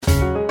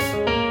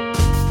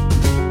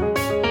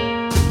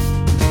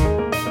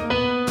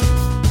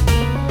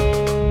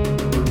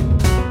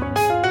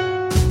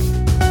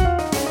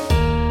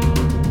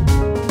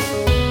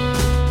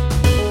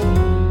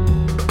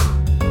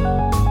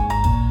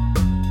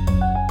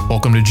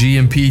Welcome to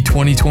GMP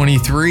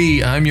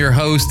 2023. I'm your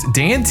host,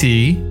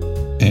 Dante.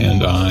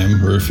 And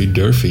I'm Murphy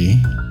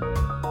Durfee.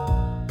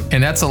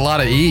 And that's a lot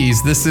of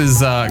E's. This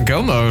is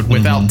Go Mode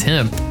without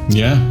Temp.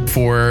 Yeah.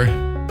 For,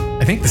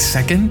 I think, the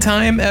second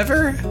time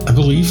ever? I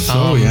believe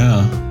so,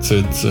 yeah. So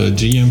it's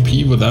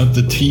GMP without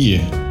the T.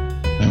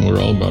 And we're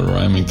all about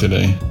rhyming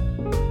today.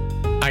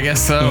 I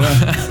guess so.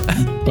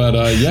 But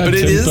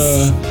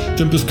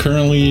Temp is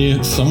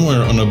currently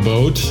somewhere on a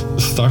boat,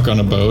 stuck on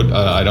a boat.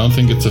 I don't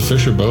think it's a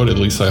Fisher boat, at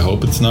least I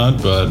hope it's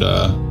not, but...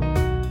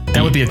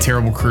 that would be a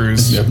terrible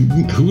cruise. Yeah,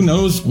 who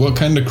knows what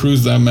kind of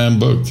cruise that man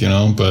booked,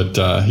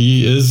 but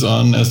he is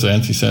on, as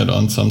Dante said,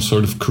 on some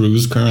sort of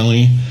cruise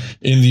currently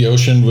in the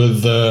ocean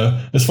with,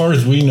 as far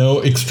as we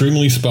know,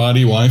 extremely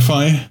spotty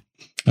Wi-Fi.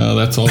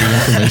 That's all the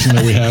information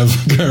that we have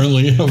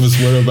currently of his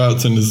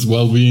whereabouts and his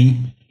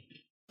well-being.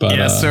 But,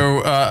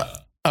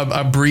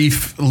 a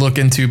brief look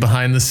into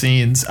behind the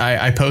scenes.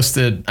 I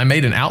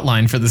made an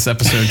outline for this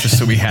episode just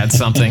so we had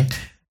something.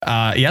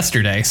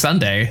 Yesterday,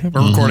 Sunday,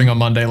 we're recording on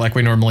Monday like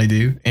we normally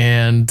do.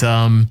 And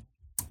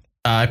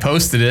I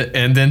posted it.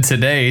 And then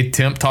today,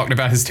 Temp talked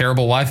about his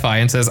terrible Wi-Fi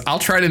and says, I'll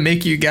try to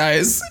make you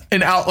guys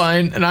an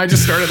outline. And I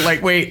just started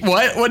like, wait,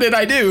 what? What did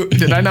I do?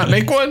 Did I not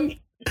make one?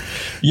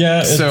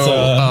 Yeah,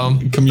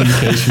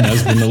 communication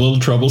has been a little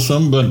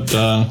troublesome, but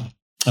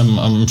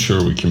I'm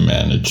sure we can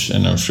manage.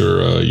 And I'm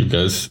sure you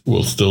guys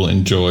will still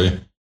enjoy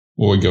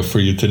what we got for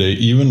you today,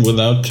 even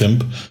without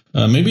Temp.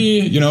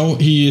 Maybe,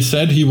 he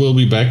said he will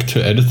be back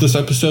to edit this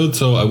episode,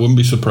 so I wouldn't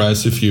be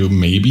surprised if you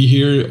maybe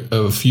hear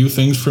a few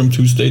things from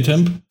Tuesday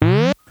Temp.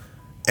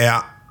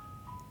 Yeah,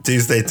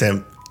 Tuesday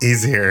Temp,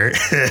 he's here.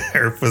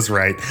 Herb was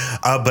right.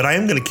 But I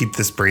am going to keep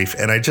this brief,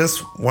 and I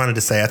just wanted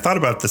to say I thought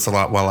about this a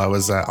lot while I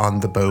was on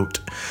the boat,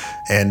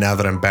 and now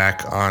that I'm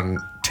back on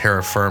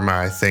terra firma,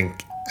 I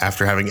think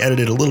after having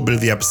edited a little bit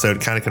of the episode,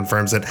 kind of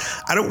confirms it.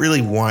 I don't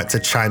really want to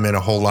chime in a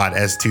whole lot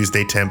as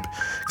Tuesday Temp,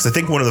 because I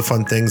think one of the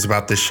fun things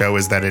about this show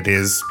is that it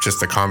is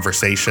just a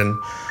conversation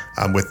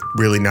with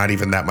really not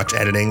even that much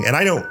editing. And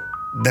I don't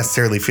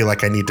necessarily feel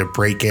like I need to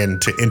break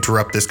in to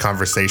interrupt this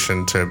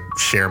conversation to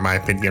share my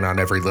opinion on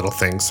every little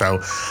thing.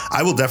 So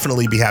I will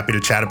definitely be happy to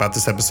chat about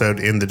this episode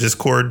in the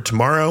Discord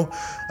tomorrow.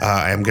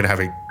 I am going to have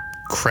a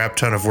crap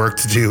ton of work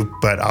to do,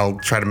 but I'll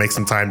try to make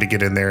some time to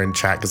get in there and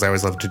chat, because I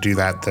always love to do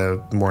that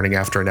the morning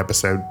after an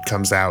episode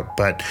comes out.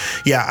 But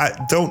yeah, I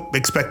don't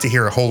expect to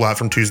hear a whole lot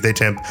from Tuesday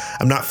Temp.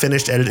 I'm not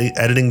finished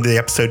editing the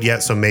episode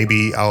yet, so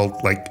maybe I'll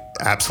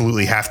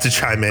absolutely have to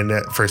chime in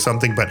for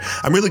something, but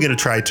I'm really going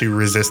to try to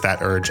resist that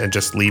urge and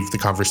just leave the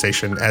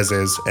conversation as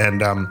is.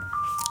 And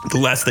the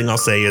last thing I'll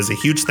say is a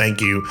huge thank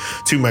you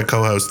to my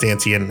co-host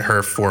Dante and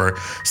her for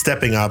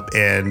stepping up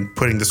and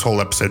putting this whole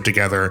episode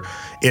together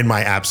in my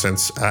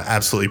absence.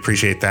 Absolutely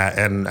appreciate that.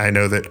 And I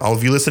know that all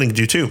of you listening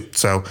do too.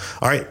 So,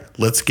 all right,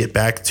 let's get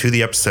back to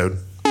the episode.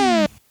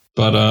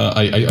 But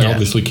I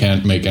obviously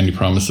can't make any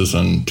promises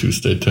on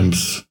Tuesday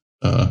Temp's.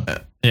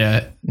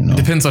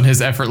 Depends on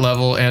his effort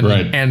level and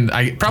right. And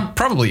I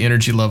probably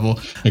energy level.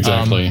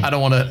 Exactly. I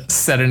don't want to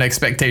set an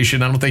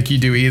expectation. I don't think you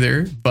do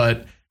either,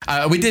 but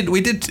we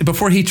did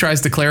before he tries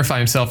to clarify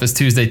himself as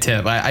Tuesday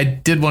Temp. I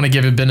did want to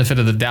give him benefit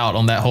of the doubt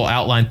on that whole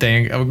outline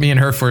thing. Me and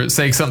her for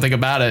saying something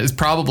about it is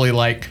probably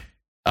like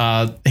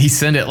he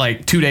sent it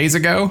like 2 days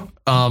ago,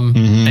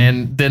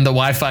 and then the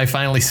Wi-Fi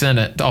finally sent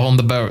it on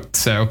the boat.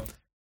 So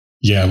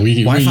yeah,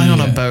 Wi-Fi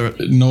on a boat.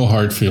 No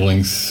hard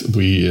feelings.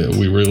 We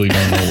really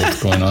don't know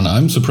what's going on.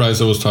 I'm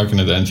surprised. I was talking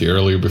to Dante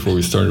earlier before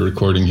we started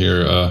recording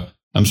here.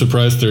 I'm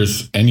surprised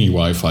there's any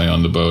Wi-Fi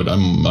on the boat.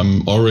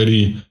 I'm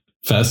already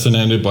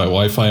fascinated by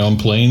Wi-Fi on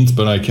planes,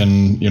 but I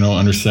can,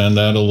 understand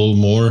that a little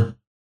more.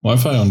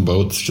 Wi-Fi on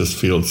boats just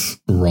feels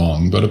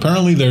wrong, but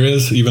apparently there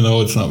is, even though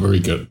it's not very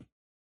good.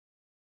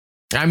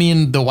 I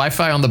mean, the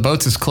Wi-Fi on the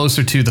boats is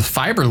closer to the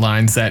fiber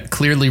lines that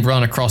clearly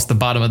run across the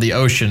bottom of the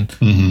ocean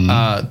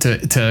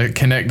to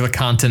connect the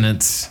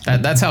continents.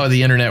 That's how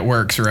the internet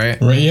works, right?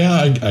 Right.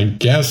 Yeah, I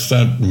guess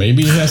that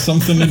maybe has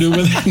something to do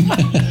with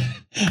it.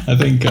 I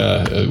think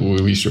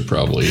we should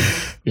probably,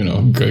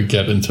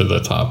 get into the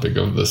topic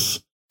of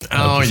this.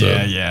 Oh,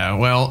 yeah.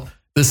 Well,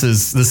 this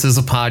is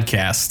a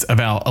podcast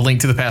about A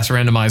Link to the Past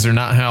randomizer,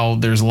 not how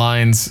there's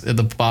lines at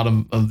the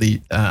bottom of the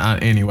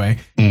anyway.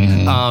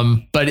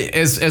 But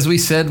as we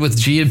said with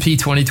GMP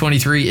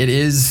 2023, it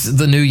is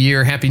the new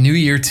year. Happy New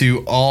Year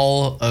to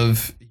all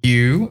of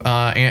you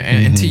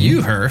and to you,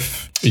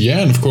 Herf. Yeah,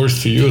 and of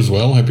course to you as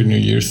well. Happy New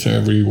Year's to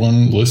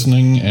everyone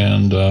listening.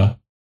 And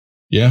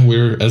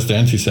we're, as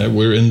Dante said,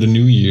 we're in the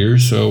new year,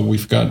 so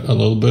we've got a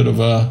little bit of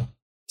a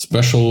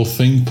special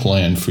thing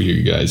planned for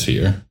you guys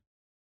here.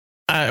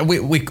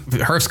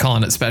 Herf's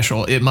calling it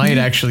special. It might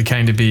actually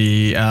kind of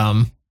be,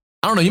 I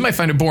don't know, you might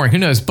find it boring. Who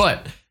knows?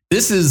 But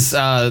this is,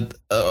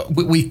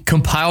 we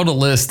compiled a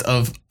list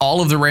of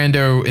all of the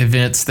rando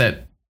events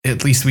that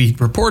at least we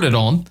reported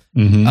on.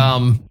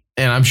 And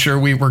I'm sure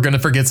we were going to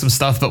forget some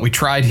stuff, but we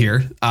tried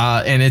here.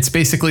 And it's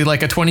basically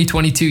like a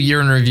 2022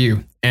 year in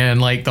review and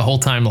like the whole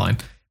timeline.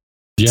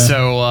 Yeah.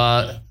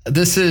 So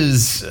this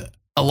is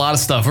a lot of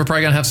stuff. We're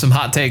probably gonna have some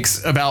hot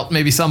takes about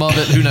maybe some of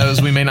it. Who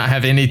knows? We may not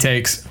have any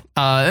takes.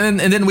 And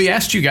then we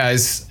asked you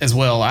guys as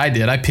well. I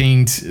did. I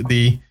pinged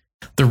the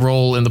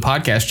role in the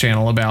podcast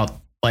channel about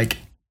like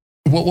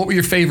what were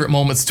your favorite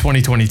moments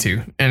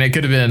 2022, and it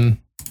could have been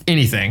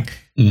anything.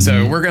 Mm-hmm.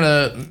 So we're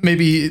gonna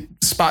maybe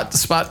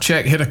spot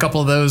check, hit a couple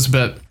of those.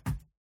 But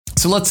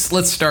so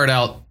let's start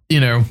out.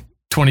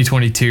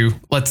 2022.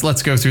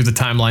 Let's go through the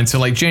timeline. So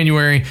like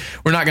January,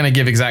 we're not going to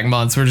give exact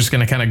months. We're just going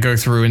to kind of go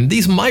through, and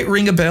these might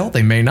ring a bell.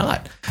 They may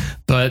not.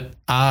 But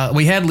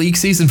we had League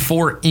Season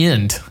 4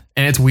 end,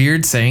 and it's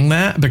weird saying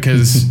that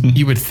because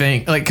you would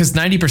think because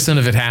 90%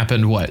 of it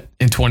happened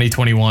in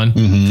 2021.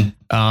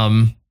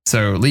 Mm-hmm.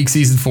 So League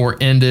Season 4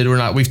 ended.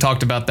 We've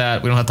talked about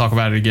that. We don't have to talk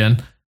about it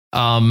again.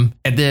 And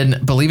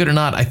then, believe it or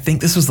not, I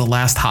think this was the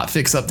last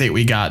hotfix update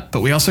we got,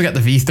 but we also got the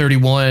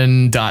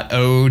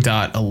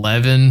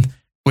v31.0.11,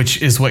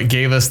 which is what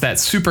gave us that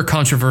super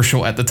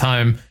controversial at the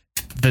time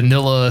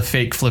vanilla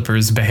fake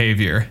flippers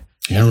behavior.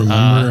 Yeah,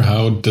 remember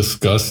how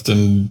discussed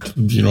and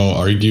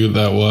argued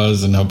that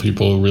was, and how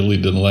people really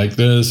didn't like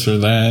this or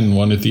that and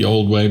wanted the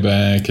old way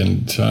back.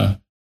 And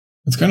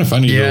it's kind of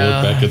funny to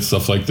look back at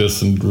stuff like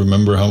this and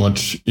remember how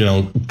much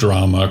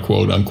drama,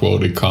 quote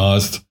unquote, it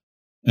caused,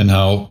 and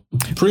how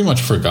pretty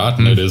much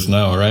forgotten it is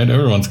now. Right?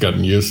 Everyone's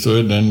gotten used to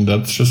it, and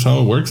that's just how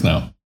it works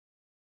now.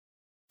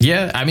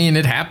 Yeah, I mean,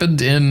 it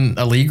happened in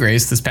a league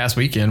race this past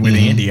weekend with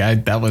Andy.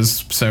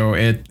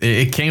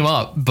 It came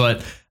up,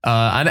 but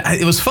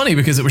it was funny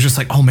because it was just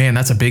like, oh man,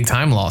 that's a big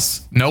time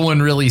loss. No one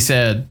really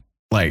said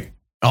like,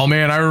 oh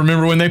man, I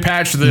remember when they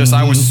patched this.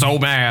 I was so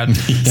mad.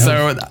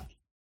 So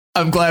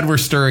I'm glad we're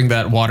stirring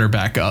that water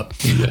back up.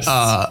 Yes.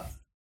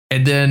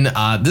 And then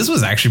this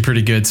was actually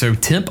pretty good. So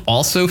Temp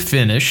also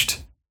finished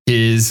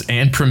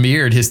and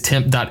premiered his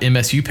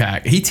temp.msu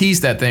pack. He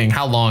teased that thing.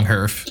 How long,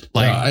 Herf?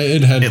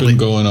 It had been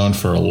going on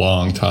for a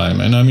long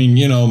time. And I mean,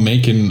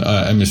 making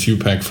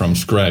MSU pack from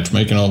scratch,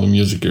 making all the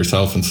music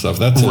yourself and stuff,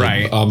 that's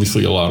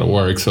obviously a lot of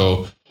work.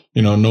 So,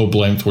 no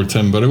blame towards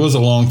him, but it was a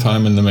long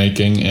time in the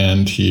making,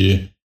 and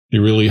he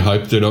really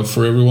hyped it up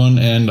for everyone.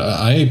 And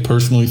I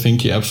personally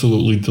think he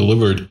absolutely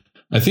delivered.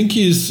 I think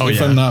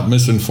I'm not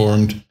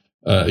misinformed,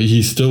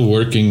 he's still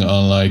working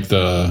on like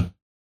the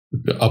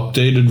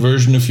updated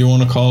version, if you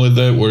want to call it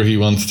that, where he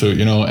wants to,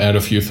 add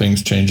a few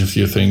things, change a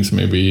few things,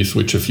 maybe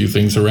switch a few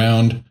things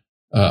around.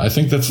 I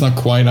think that's not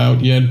quite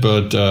out yet,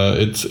 but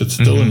it's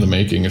still in the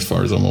making as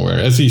far as I'm aware.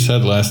 As he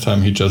said last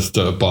time, he just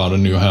bought a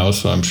new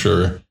house, so I'm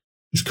sure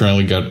he's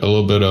currently got a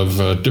little bit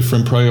of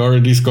different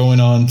priorities going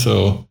on.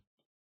 So,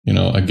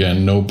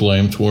 again, no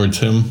blame towards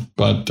him,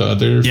 but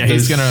there's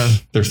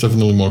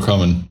definitely more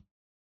coming.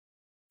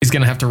 He's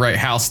going to have to write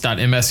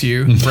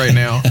house.msu right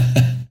now.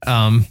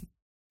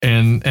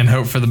 And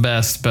hope for the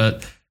best.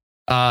 But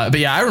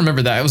yeah, I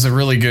remember that. It was a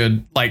really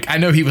good, I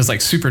know he was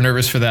super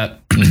nervous for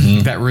that,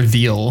 that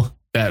reveal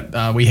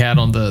that we had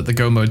on the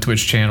Go Mode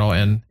Twitch channel,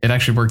 and it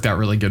actually worked out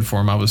really good for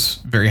him. I was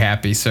very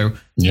happy. So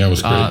yeah, it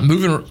was great.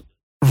 Moving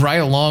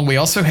right along, we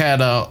also had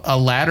a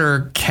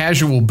Ladder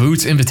Casual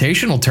Boots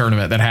Invitational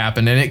tournament that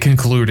happened, and it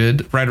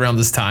concluded right around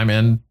this time.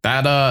 And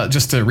that,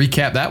 just to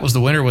recap, that was the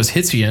winner was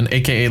Hitzian,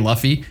 aka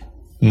Luffy.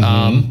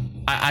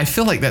 I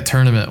feel like that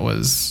tournament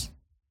was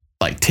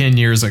 10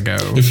 years ago.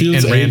 It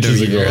feels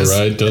ages ago,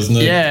 right? Doesn't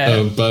it?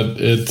 Yeah. But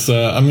it's,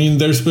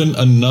 there's been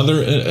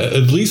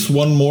at least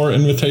one more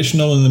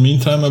invitational in the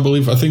meantime, I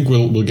believe. I think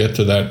we'll get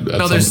to that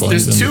at some point.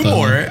 There's two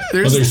more.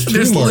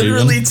 There's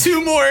literally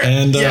two more.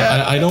 And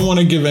I don't want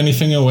to give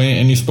anything away,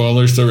 any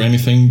spoilers or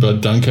anything,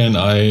 but Duncan and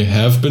I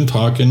have been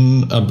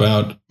talking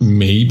about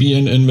maybe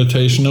an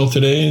invitational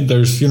today.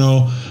 There's,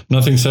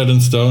 nothing set in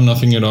stone,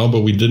 nothing at all,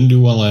 but we didn't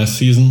do one last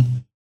season.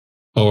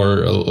 Or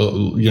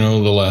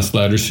the last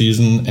ladder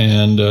season,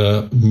 and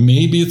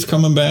maybe it's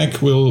coming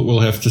back.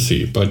 We'll have to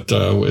see, but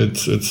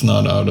it's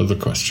not out of the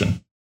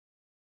question.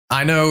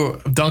 I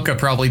know Dunca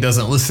probably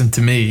doesn't listen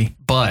to me,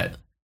 but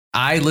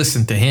I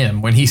listen to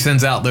him when he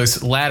sends out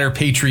those Ladder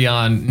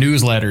Patreon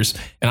newsletters,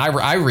 and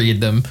I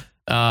read them,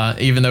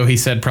 even though he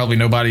said probably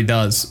nobody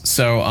does.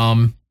 So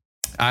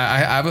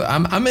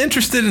I'm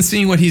interested in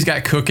seeing what he's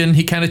got cooking.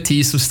 He kind of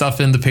teased some stuff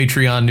in the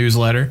Patreon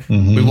newsletter.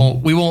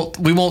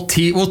 We'll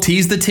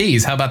tease the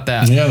tease. How about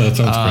that? Yeah, that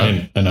sounds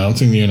great.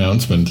 Announcing the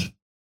announcement.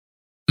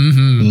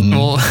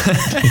 Well,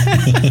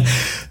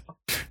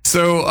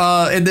 so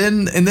and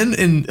then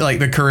in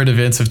the current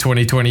events of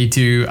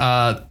 2022,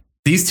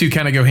 these two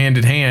kind of go hand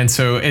in hand.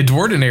 So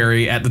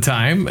Edwardinary at the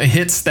time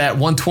hits that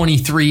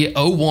 123.01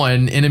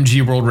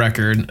 NMG world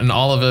record, and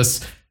all of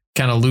us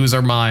kind of lose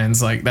our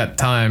minds. That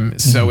time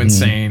is so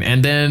insane.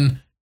 And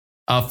then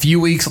a few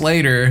weeks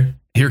later,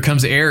 here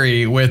comes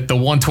Airy with the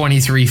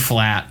 123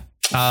 flat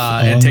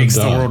and takes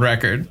the world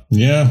record.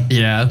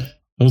 Yeah.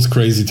 Those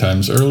crazy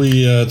times.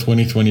 Early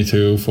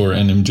 2022 for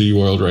NMG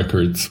world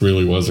records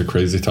really was a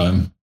crazy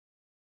time.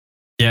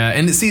 Yeah.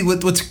 And see,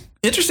 what's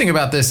interesting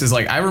about this is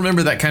I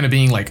remember that kind of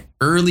being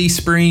early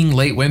spring,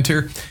 late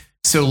winter.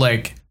 So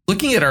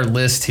looking at our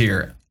list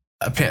here,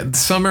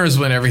 summer is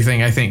when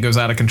everything I think goes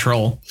out of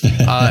control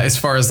as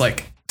far as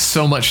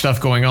so much stuff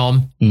going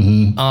on.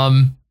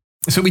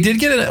 So we did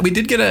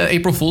get a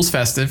April Fool's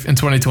festive in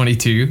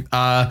 2022.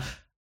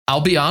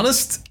 I'll be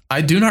honest,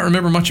 I do not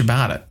remember much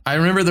about it. I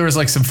remember there was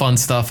like some fun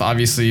stuff,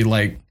 obviously,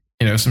 like,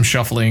 you know, some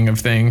shuffling of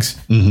things.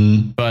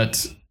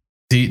 But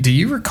do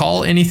you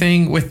recall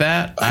anything with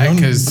that? I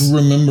don't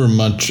remember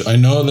much. I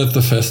know that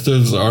the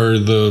festives are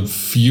the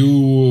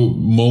few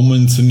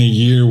moments in a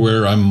year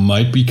where I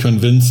might be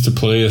convinced to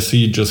play a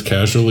seed just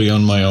casually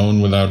on my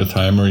own without a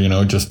timer, you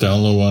know, just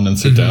download one and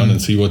sit down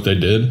and see what they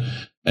did.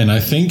 And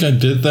I think I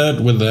did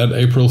that with that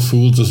April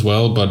Fool's as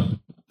well, but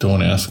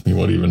don't ask me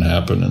what even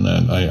happened in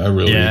that. I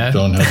really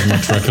don't have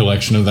much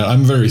recollection of that.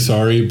 I'm very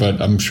sorry,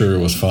 but I'm sure it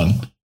was fun.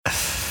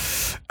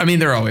 I mean,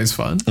 they're always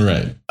fun.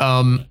 Right.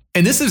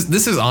 And this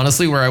is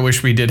honestly where I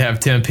wish we did have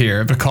Temp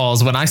here,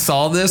 because when I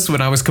saw this, when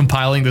I was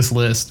compiling this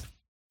list,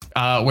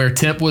 where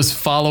Temp was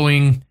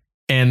following,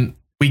 and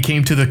we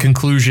came to the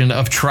conclusion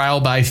of Trial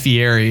by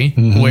Fieri,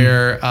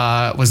 where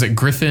was it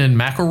Griffin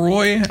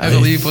McElroy, I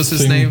believe was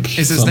his name?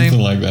 Is his name? Something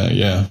like that,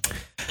 yeah.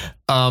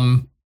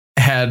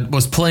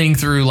 Was playing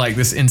through like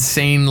this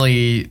insane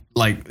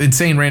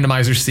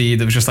randomizer seed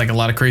that was just like a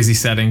lot of crazy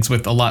settings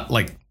with a lot,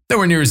 like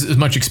nowhere near as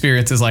much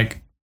experience as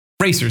like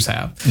racers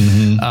have.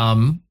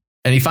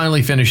 And he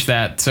finally finished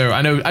that. So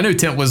I know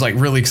Temp was like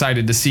really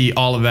excited to see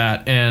all of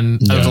that, and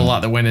there was a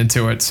lot that went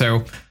into it.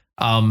 So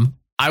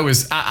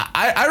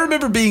I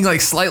remember being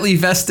like slightly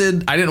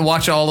vested. I didn't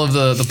watch all of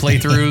the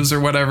playthroughs or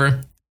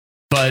whatever,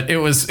 but it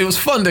was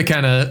fun to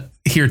kind of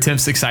hear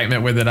Temp's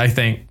excitement with it, I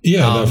think.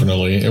 Yeah,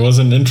 definitely. It was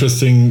an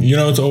interesting, you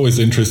know, it's always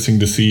interesting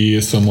to see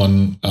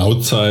someone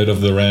outside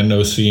of the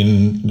rando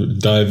scene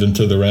dive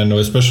into the rando,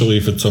 especially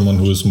if it's someone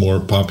who is more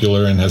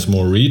popular and has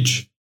more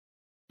reach.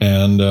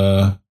 And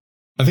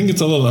I think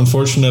it's a little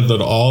unfortunate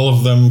that all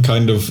of them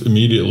kind of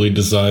immediately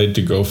decide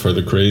to go for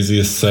the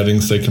craziest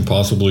settings they can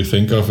possibly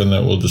think of, and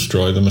that will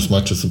destroy them as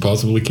much as it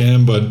possibly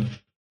can. But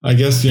I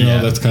guess, you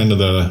know, that's kind of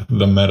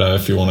the meta,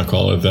 if you want to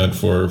call it that,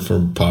 for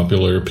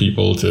popular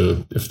people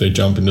to, if they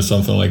jump into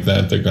something like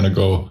that, they're going to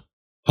go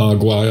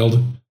hog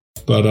wild.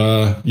 But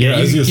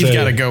as you say, you've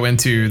got to go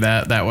into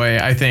that way.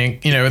 I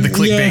think, you know, the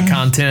clickbait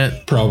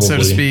content, probably, so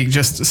to speak,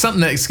 just something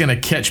that's going to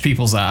catch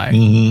people's eye.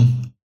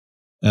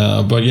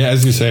 But yeah,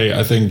 as you say,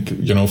 I think,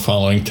 you know,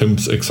 following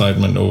Tim's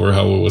excitement over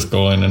how it was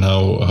going and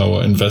how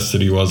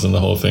invested he was in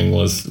the whole thing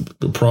was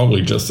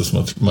probably just as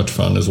much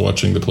fun as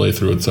watching the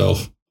playthrough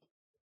itself.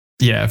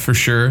 Yeah, for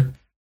sure.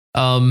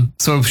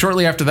 So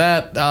shortly after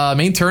that,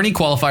 main tourney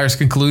qualifiers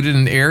concluded,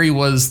 and Aerie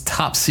was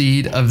top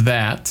seed of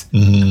that.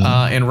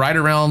 And right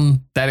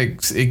around that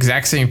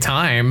exact same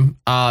time,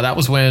 that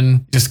was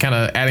when, just kind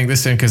of adding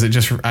this in because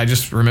I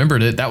just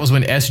remembered it. That was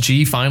when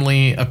SG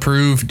finally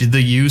approved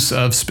the use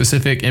of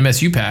specific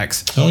MSU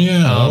packs. Oh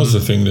yeah, that was a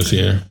thing this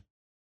year.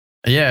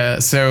 Yeah,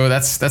 so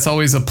that's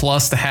always a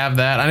plus to have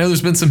that. I know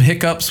there's been some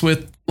hiccups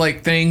with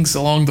like things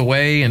along the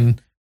way,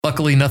 and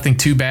luckily nothing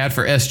too bad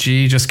for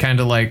SG. Just kind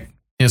of like,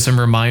 you know, some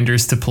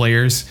reminders to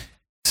players.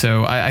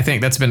 So I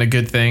think that's been a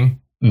good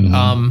thing.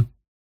 The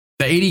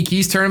 80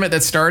 Keys tournament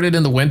that started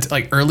in the winter,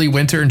 like early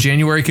winter in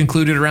January,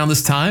 concluded around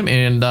this time,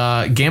 and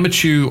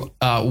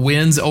Gamachu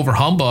wins over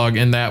Humbug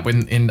in that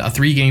in a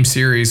 3-game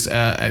series,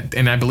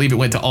 and I believe it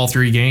went to all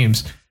 3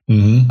 games.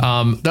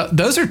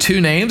 Those are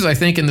 2 names I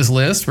think in this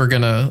list we're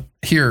gonna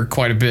hear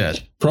quite a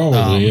bit.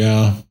 Probably,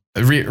 yeah.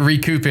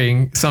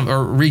 Recouping some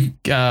or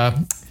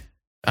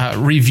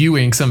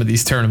reviewing some of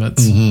these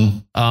tournaments.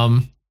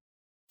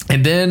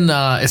 And then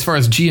as far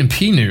as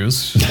GMP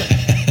news,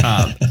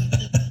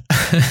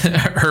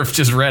 Herf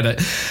just read it.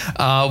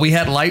 We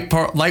had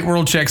Light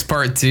World Checks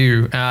Part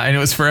 2, and it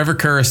was forever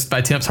cursed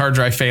by Temp's hard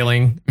drive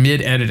failing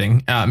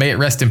mid-editing. May it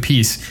rest in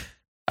peace.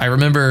 I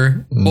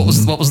remember what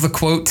was the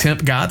quote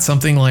Temp got?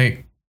 Something like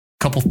a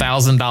couple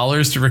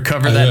 $1,000s to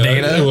recover that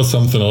data. It was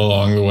something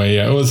along the way.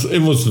 Yeah,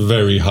 it was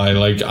very high.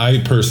 Like, I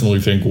personally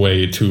think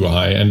way too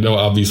high, and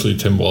obviously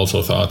Tim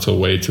also thought so,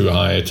 way too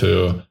high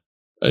to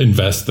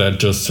invest that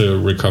just to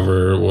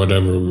recover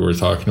whatever we were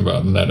talking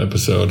about in that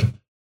episode.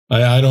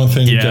 I don't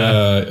think,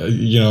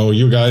 you know,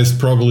 you guys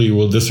probably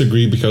will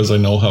disagree because I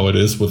know how it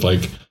is with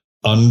like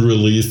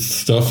unreleased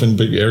stuff in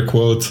big air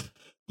quotes,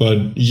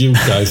 but you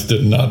guys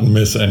did not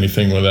miss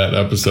anything with that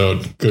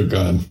episode. Good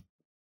God.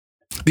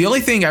 The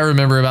only thing I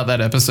remember about that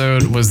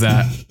episode was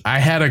that I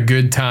had a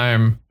good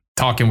time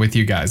talking with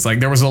you guys. Like,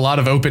 there was a lot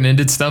of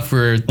open-ended stuff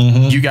where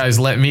you guys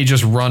let me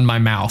just run my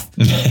mouth.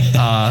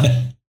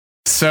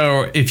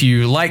 So if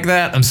you like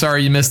that, I'm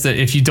sorry you missed it.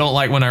 If you don't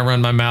like when I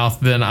run my mouth,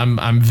 then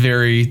I'm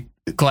very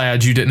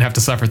glad you didn't have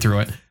to suffer through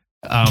it.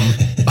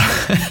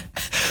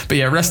 But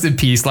yeah, rest in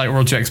peace, Light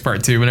World Checks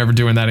Part 2. We're never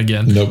doing that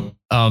again. Nope.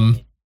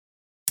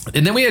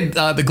 And then we had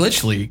the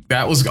Glitch League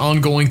that was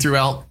ongoing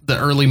throughout the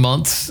early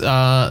months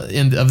of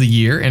the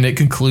year, and it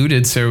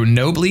concluded. So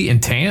Nobly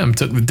and Tam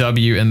took the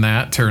W in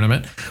that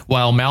tournament,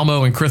 while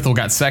Malmo and Krithel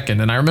got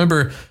second. And I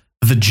remember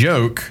the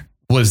joke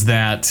was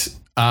that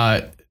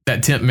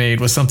that Temp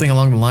made was something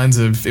along the lines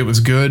of, it was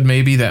good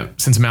maybe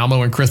that since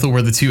Malmo and Krithel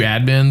were the 2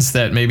 admins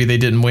that maybe they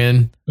didn't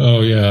win.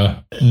 Oh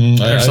yeah,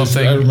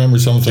 something. I remember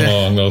something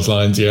along those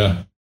lines.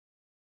 Yeah.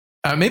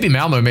 Maybe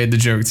Malmo made the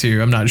joke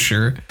too. I'm not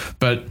sure,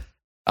 but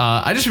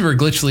I just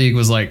remember Glitch League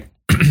was like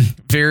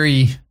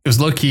it was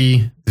low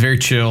key, very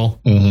chill.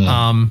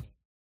 Mm-hmm.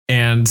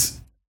 And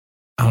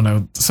I don't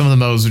know, some of the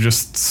modes are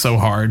just so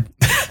hard.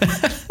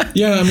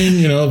 Yeah, I mean,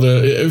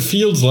 it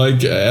feels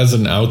like, as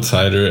an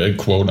outsider,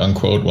 quote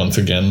unquote, once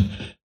again,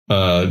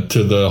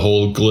 to the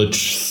whole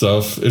glitch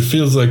stuff, it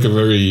feels like a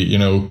very,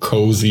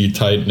 cozy,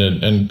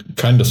 tight-knit, and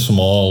kind of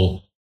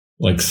small,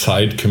 like,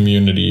 side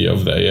community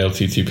of the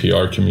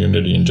ALTTPR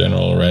community in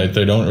general, right?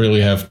 They don't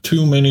really have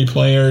too many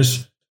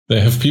players.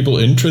 They have people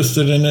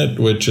interested in it,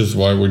 which is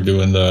why we're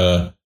doing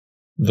the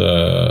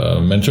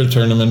mentor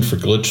tournament for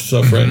glitch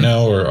stuff right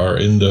now, or are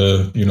in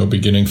the,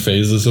 beginning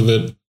phases of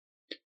it.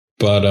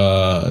 But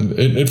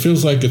it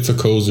feels like it's a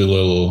cozy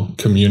little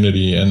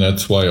community, and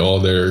that's why all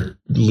their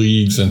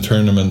leagues and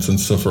tournaments and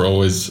stuff are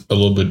always a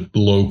little bit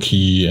low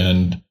key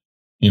and,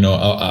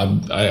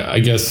 I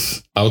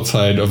guess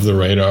outside of the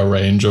radar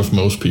range of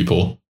most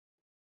people.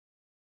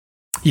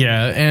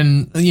 Yeah,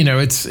 and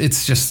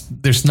it's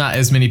just there's not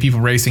as many people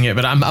racing it,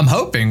 but I'm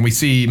hoping we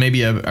see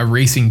maybe a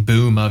racing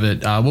boom of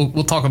it.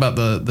 We'll talk about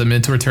the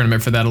mentor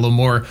tournament for that a little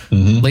more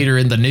later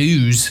in the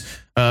news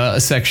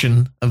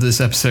section of this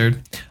episode.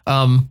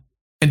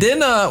 And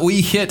then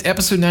we hit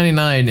episode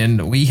 99,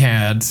 and we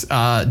had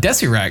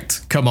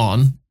Desirect come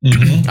on.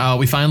 Mm-hmm.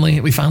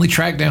 We finally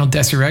tracked down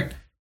Desirect,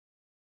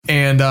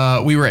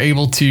 and we were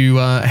able to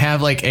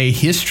have like a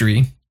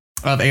history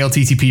of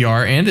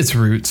ALTTPR and its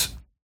roots.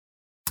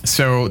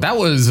 So that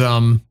was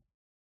I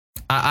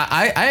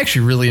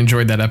actually really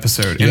enjoyed that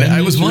episode, and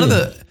it was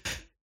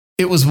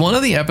one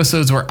of the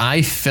episodes where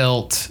I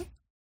felt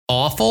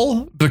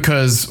awful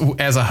because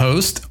as a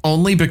host,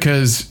 only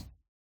because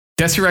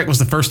Desirect was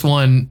the first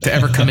one to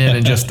ever come in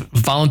and just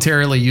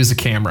voluntarily use a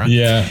camera.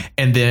 Yeah.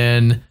 And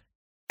then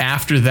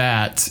after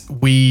that,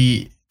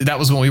 that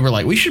was when we were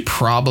like, we should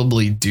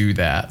probably do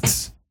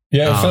that.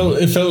 Yeah,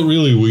 it felt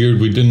really weird.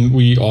 We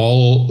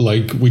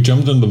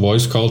jumped on the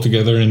voice call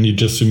together, and he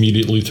just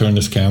immediately turned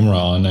his camera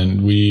on,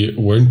 and we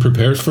weren't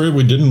prepared for it.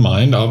 We didn't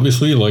mind,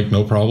 obviously, like,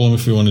 no problem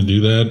if you want to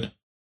do that.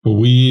 But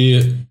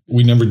we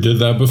never did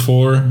that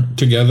before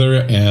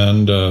together,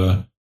 and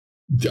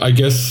I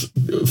guess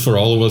for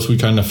all of us, we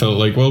kind of felt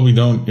like, well, we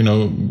don't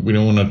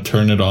want to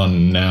turn it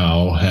on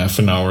now, half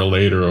an hour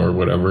later or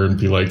whatever, and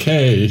be like,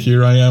 hey,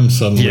 here I am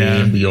suddenly,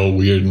 and be all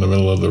weird in the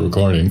middle of the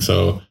recording.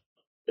 So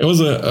it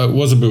was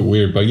a bit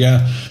weird, but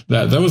yeah,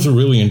 that was a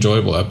really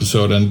enjoyable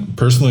episode. And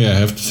personally, I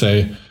have to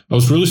say, I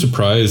was really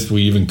surprised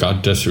we even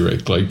got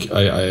Desirect. Like,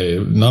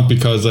 I not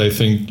because I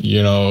think,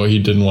 he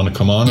didn't want to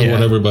come on or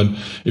whatever, but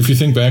if you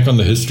think back on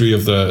the history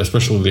of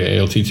especially the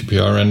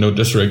ALTTPR, and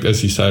Desirect,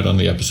 as he said on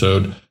the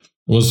episode,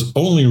 was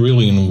only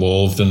really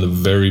involved in the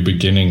very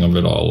beginning of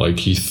it all. Like,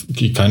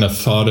 he kind of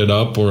thought it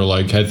up, or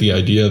like had the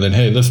idea that,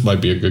 hey, this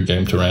might be a good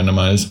game to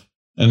randomize.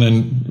 And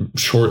then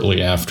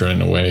shortly after,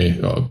 in a way,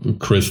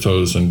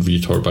 Christos and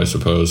Vitorp, I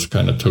suppose,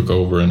 kind of took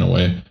over in a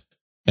way.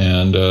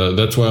 And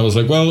that's why I was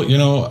like, well,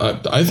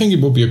 I think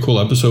it would be a cool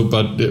episode,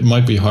 but it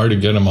might be hard to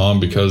get him on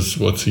because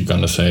what's he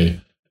going to say?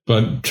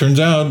 But turns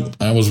out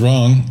I was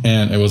wrong,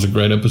 and it was a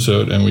great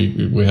episode, and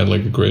we had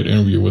like a great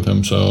interview with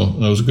him. So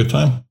that was a good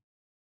time.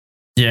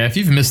 Yeah, if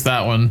you've missed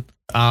that one,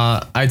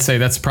 I'd say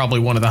that's probably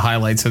one of the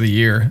highlights of the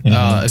year,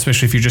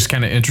 especially if you're just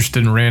kind of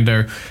interested in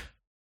Rando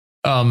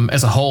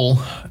as a whole.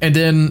 And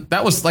then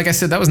that was, like I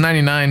said, that was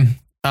 99.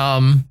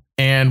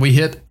 And we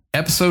hit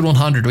episode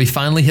 100. We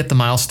finally hit the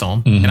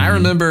milestone. And I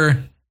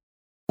remember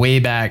way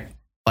back,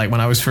 like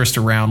when I was first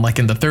around, like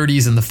in the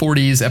 30s and the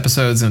 40s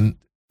episodes, and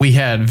we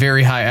had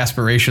very high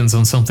aspirations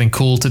on something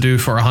cool to do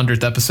for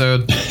 100th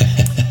episode.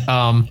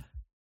 I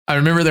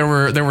remember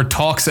there were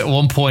talks at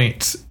one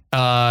point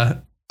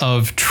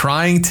of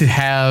trying to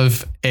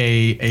have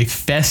a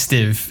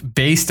festive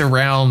based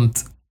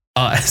around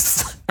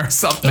us or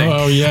something.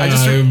 Oh yeah,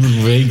 I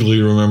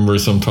vaguely remember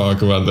some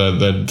talk about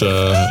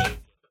that.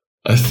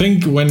 I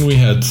think when we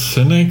had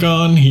Cynic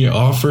on, he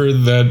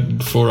offered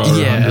that for our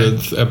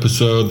 100th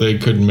episode, they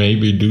could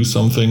maybe do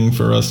something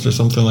for us or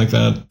something like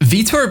that.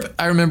 Vitorp,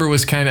 I remember,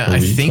 was kind of, I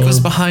think, was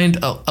behind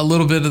a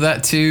little bit of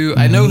that too.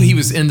 I know he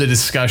was in the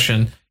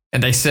discussion,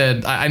 and they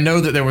said, I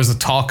know that there was a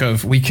talk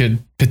of we could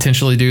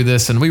potentially do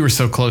this, and we were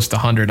so close to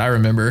 100. I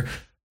remember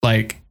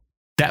like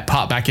that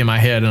popped back in my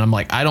head, and I'm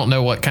like, I don't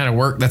know what kind of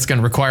work that's going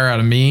to require out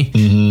of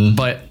me,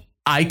 but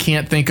I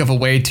can't think of a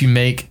way to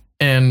make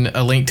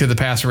a Link to the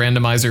Past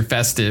randomizer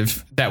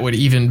festive that would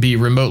even be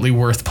remotely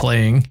worth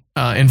playing,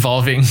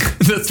 involving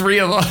the three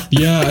of us.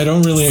 Yeah, I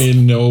don't really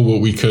know what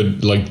we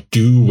could like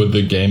do with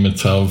the game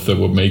itself that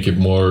would make it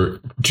more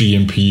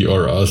GMP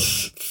or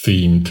us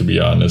themed, to be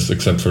honest,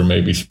 except for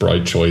maybe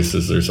sprite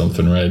choices or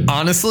something, right?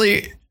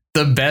 Honestly,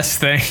 the best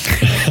thing.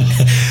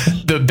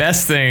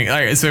 All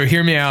right, so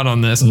hear me out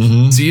on this.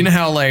 So you know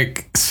how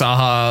like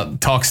Saha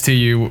talks to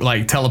you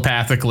like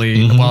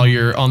telepathically while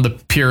you're on the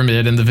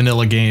pyramid in the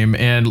vanilla game,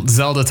 and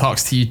Zelda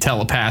talks to you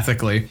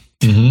telepathically.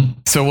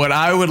 So what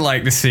I would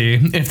like to see,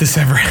 if this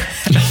ever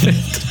happened,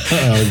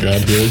 oh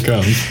god, here it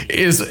comes,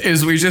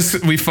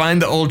 is we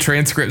find the old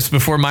transcripts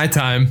before my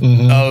time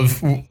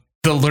of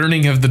the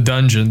learning of the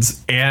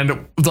dungeons,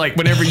 and like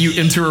whenever you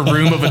enter a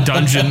room of a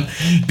dungeon,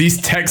 these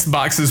text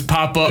boxes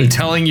pop up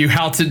telling you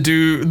how to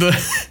do the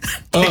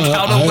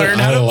how to learn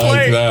how to play. I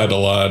like that a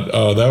lot.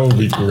 Oh, that would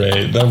be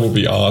great. That would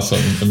be awesome.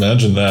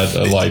 Imagine that,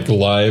 like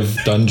live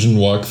dungeon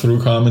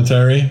walkthrough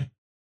commentary.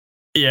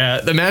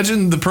 Yeah,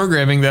 imagine the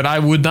programming that I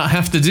would not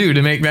have to do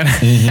to make that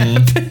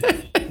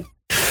happen.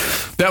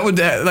 That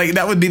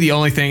would be the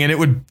only thing,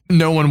 and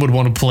no one would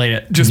want to play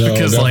it just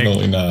because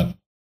definitely not.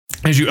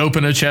 As you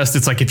open a chest,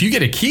 it's like, if you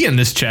get a key in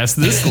this chest,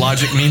 this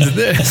logic means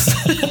this.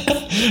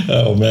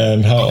 Oh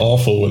man, how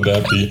awful would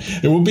that be?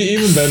 It would be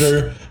even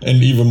better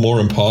and even more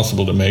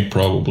impossible to make,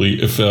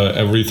 probably, if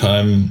every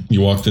time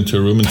you walked into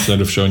a room, instead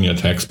of showing you a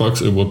text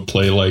box, it would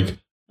play like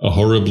a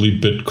horribly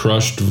bit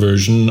crushed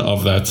version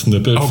of that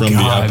snippet from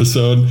the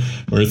episode,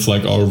 where it's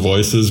like our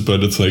voices,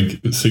 but it's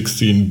like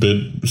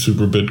 16-bit,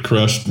 super bit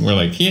crushed. And we're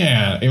like,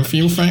 yeah, if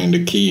you find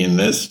a key in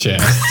this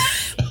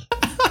chest.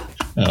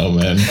 Oh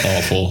man,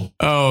 awful.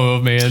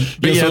 Oh man.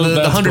 But yeah, so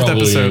the 100th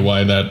episode,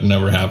 why that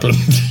never happened.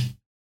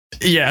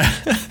 Yeah.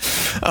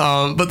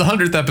 But the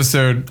 100th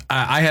episode,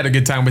 I had a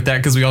good time with that,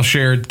 because we all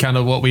shared kind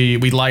of what we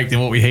liked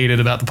and what we hated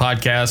about the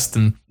podcast.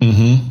 And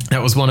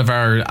that was one of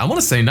our, I want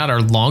to say, not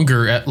our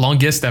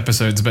longest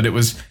episodes, but it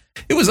was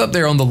up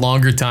there on the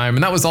longer time.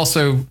 And that was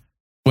also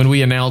when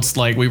we announced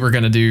like we were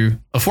going to do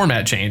a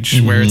format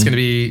change where it's going to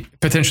be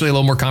potentially a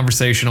little more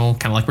conversational,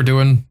 kind of like we're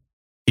doing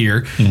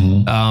here.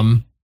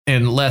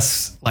 And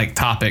less like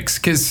topics,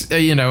 because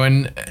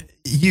and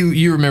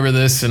you remember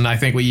this, and I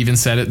think we even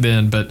said it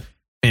then, but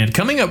man,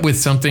 coming up with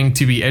something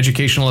to be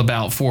educational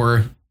about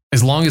for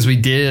as long as we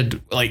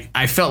did, like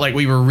I felt like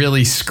we were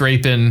really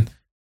scraping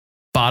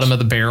bottom of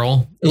the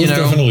barrel,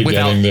 definitely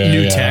without getting there,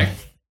 new tech.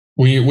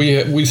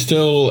 We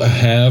still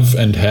have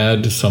and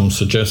had some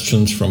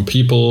suggestions from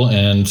people,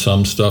 and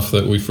some stuff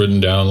that we've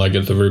written down like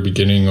at the very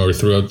beginning or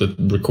throughout the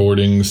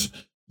recordings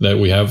that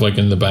we have like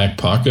in the back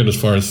pocket as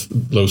far as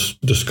those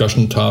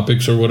discussion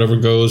topics or whatever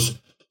goes.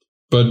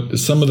 But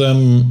some of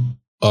them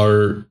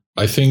are,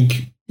 I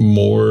think,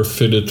 more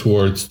fitted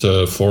towards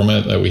the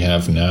format that we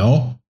have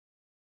now.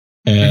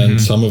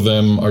 And some of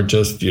them are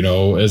just,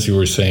 as you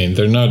were saying,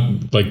 they're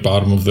not like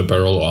bottom of the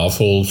barrel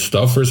awful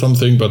stuff or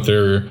something, but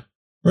they're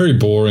very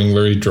boring,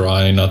 very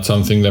dry, not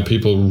something that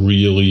people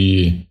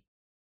really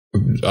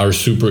are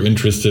super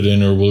interested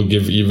in, or will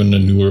give even a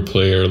newer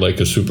player like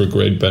a super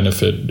great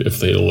benefit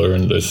if they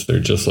learn this. They're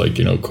just like,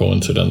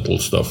 coincidental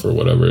stuff or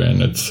whatever.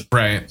 And it's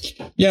right.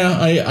 Yeah,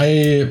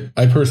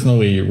 I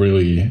personally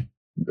really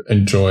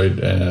enjoyed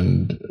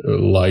and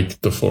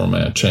liked the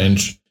format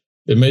change.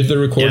 It made the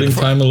recording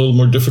time a little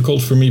more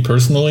difficult for me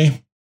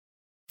personally,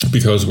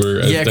 because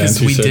we're, as Dante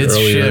said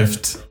earlier,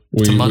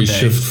 we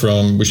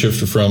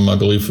shifted from I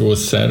believe it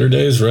was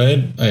Saturdays,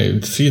 right? I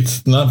see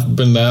it's not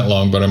been that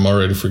long, but I'm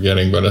already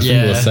forgetting. But I think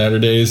it was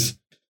Saturdays,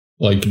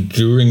 like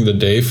during the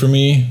day for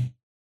me,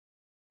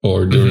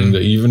 or during the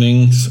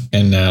evenings.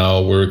 And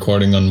now we're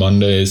recording on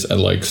Mondays at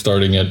like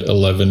starting at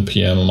 11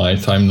 p.m. my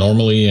time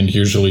normally. And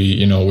usually,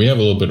 we have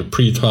a little bit of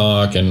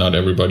pre-talk, and not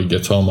everybody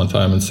gets home on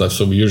time and stuff.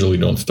 So we usually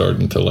don't start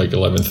until like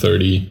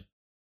 11:30.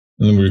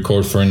 And then we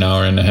record for an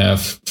hour and a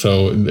half.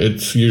 So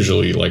it's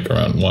usually like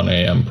around 1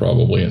 a.m.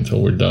 probably until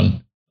we're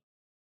done.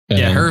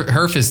 And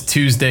Herf is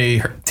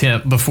Tuesday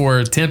temp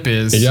before temp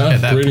is. Yeah,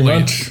 at that pretty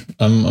point. much.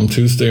 I'm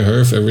Tuesday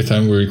Herf every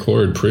time we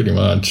record, pretty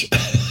much.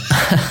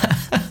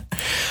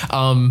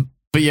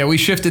 But yeah, we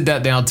shifted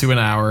that down to an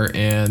hour,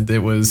 and it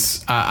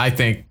was, I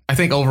think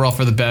overall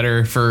for the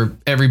better for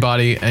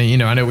everybody.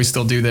 And, I know we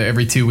still do that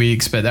every 2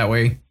 weeks, but that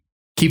way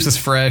keeps us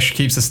fresh,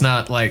 keeps us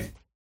not like,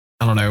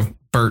 I don't know,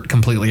 burnt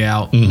completely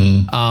out.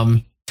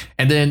 And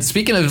then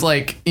speaking of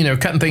like,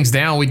 cutting things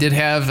down, we did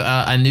have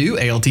a new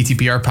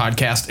ALTTPR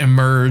podcast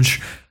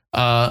emerge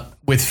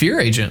with Fear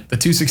Agent, the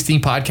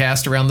 216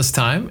 podcast around this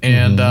time.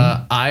 And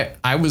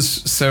I was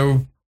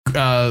so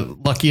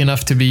lucky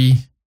enough to be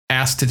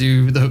asked to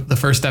do the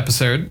first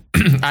episode.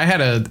 I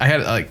had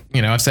like,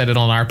 I've said it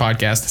on our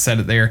podcast, I said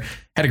it there,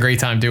 had a great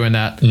time doing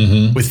that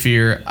with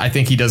Fear. I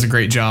think he does a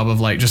great job of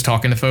like just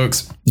talking to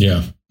folks.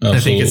 Yeah,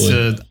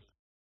 absolutely.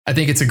 I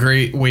think it's a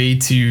great way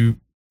to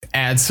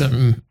add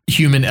some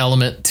human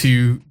element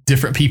to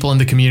different people in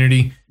the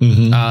community.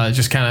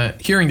 Just kind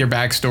of hearing their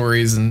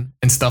backstories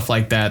and stuff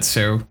like that.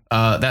 So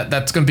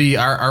that's going to be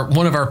our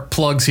one of our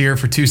plugs here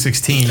for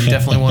 216. You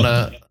definitely want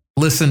to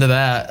listen to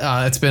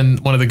that. It's been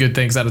one of the good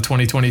things out of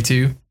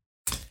 2022.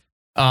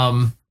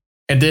 And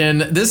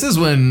then this is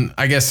when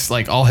I guess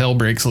like all hell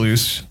breaks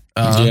loose.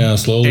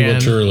 Slowly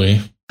but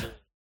surely.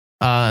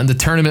 And the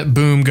tournament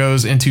boom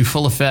goes into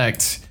full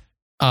effect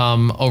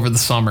over the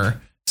summer.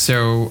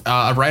 So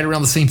right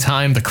around the same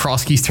time, the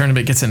Cross Keys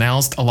tournament gets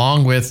announced,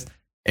 along with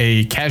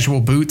a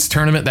Casual Boots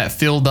tournament that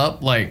filled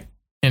up like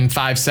in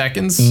 5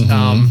 seconds.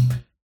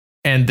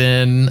 And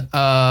then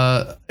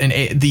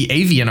the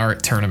Avian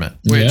Art tournament,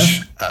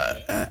 which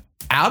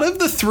out of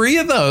the three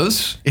of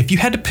those, if you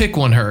had to pick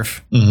one, Herf,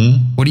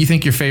 what do you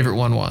think your favorite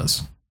one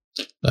was?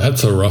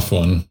 That's a rough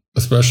one,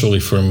 especially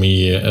for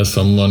me as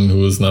someone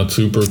who is not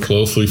super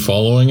closely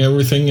following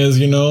everything, as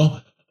you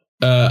know.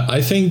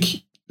 I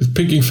think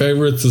picking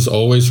favorites is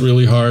always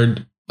really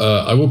hard.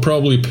 I would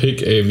probably pick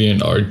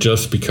AviantArt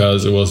just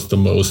because it was the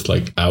most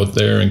like out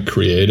there and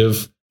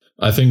creative.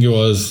 I think it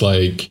was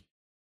like,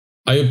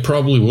 I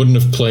probably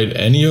wouldn't have played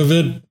any of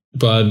it,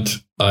 but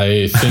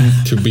I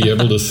think to be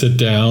able to sit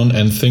down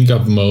and think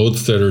up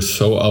modes that are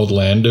so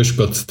outlandish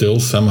but still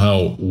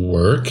somehow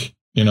work,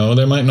 you know,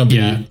 they might not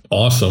be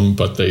awesome,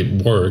 but they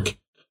work,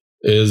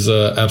 is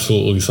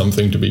absolutely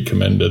something to be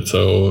commended.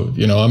 So,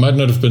 you know, I might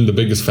not have been the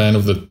biggest fan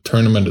of the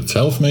tournament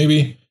itself,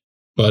 maybe,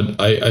 but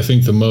I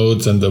think the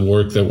modes and the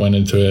work that went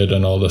into it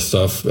and all the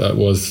stuff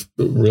was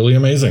really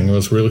amazing. It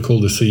was really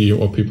cool to see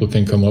what people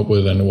can come up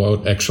with and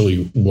what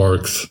actually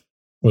works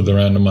with the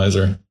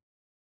randomizer.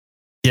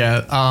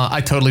 Yeah,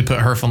 I totally put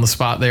Herf on the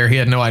spot there. He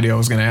had no idea I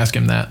was going to ask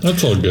him that.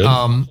 That's all good.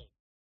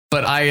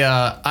 But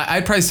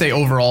I'd probably say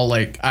overall,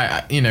 like,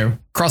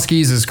 cross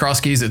keys is cross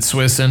keys. It's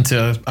Swiss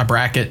into a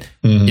bracket.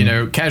 Mm-hmm. You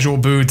know, casual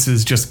boots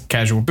is just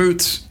casual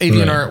boots.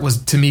 AviantArt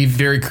was, to me,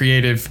 very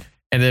creative.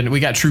 And then we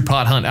got True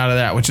Pot Hunt out of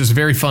that, which is a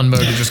very fun mode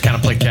to just kind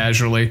of play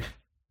casually.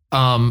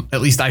 At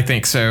least I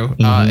think so.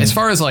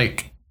 Mm-hmm.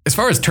 As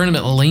far as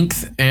tournament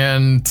length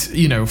and,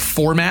 you know,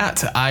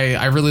 format,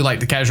 I really like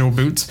the casual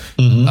boots,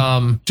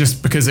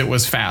 just because it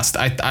was fast.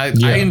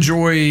 I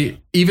enjoy,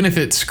 even if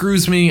it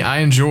screws me,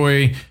 I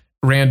enjoy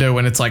rando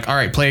when it's like, all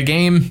right, play a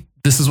game.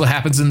 This is what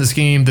happens in this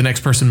game. The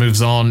next person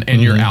moves on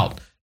and you're out.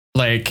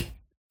 Like,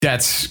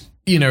 that's,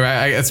 you know,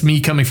 that's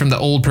me coming from the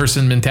old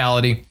person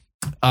mentality.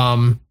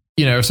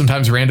 You know,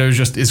 sometimes rando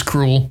just is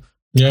cruel.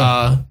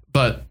 Yeah.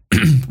 But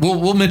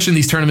we'll mention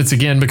these tournaments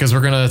again because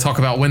we're going to talk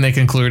about when they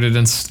concluded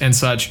and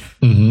such.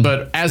 Mm-hmm.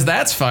 But as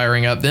that's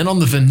firing up, then on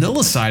the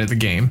vanilla side of the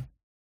game,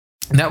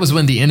 and that was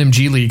when the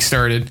NMG League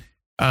started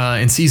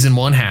and season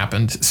 1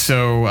 happened.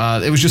 So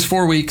it was just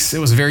 4 weeks. It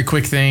was a very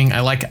quick thing.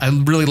 I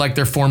really like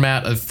their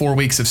format of 4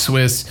 weeks of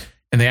Swiss,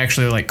 and they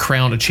actually like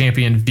crowned a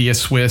champion via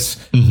Swiss.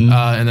 Mm-hmm.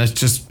 And that's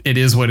just, it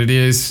is what it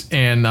is.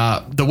 And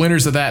the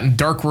winners of that in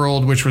Dark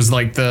World, which was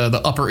like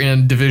the upper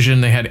end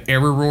division, they had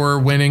Error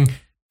winning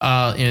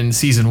in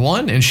season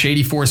 1 and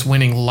Shady Force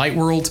winning Light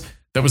World.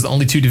 That was the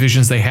only 2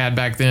 divisions they had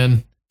back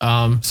then.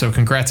 So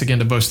congrats again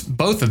to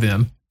both of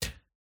them.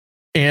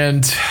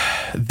 And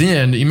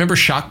then, you remember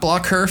Shock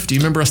Block, Herf? Do you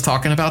remember us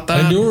talking about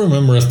that? I do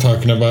remember us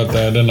talking about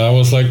that, and I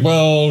was like,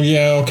 well,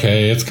 yeah,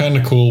 okay, it's kind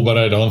of cool, but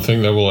I don't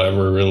think that we'll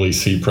ever really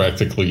see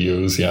practically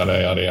use,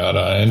 yada, yada,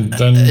 yada. And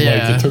then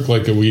like it took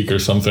like a week or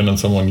something, and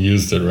someone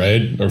used it,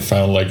 right? Or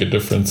found like a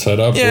different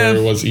setup where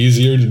it was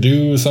easier to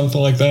do something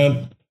like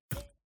that.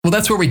 Well,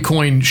 that's where we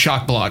coined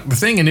Shock Block. The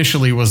thing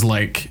initially was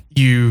like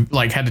you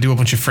like had to do a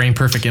bunch of frame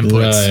perfect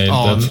inputs.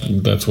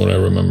 Right, that's what I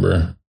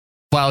remember.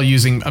 While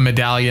using a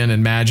medallion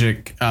and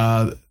magic.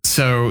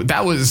 So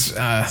that was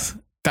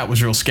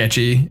real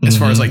sketchy as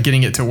far as like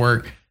getting it to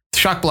work. The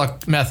Shock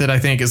Block method, I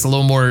think, is a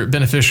little more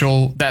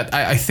beneficial. That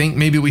I think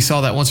maybe we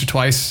saw that once or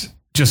twice.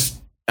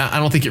 Just I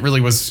don't think it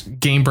really was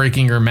game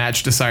breaking or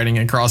match deciding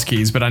in cross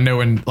keys, but I know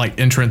in like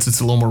entrance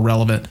it's a little more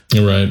relevant.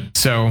 You're right.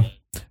 So,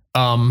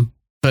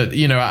 but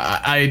you know,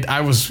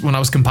 I was, when I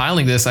was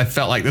compiling this, I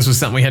felt like this was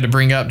something we had to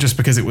bring up just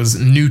because it was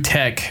new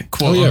tech,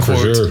 quote unquote.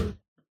 For sure.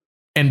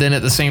 And then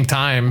at the same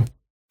time,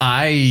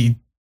 I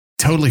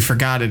totally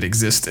forgot it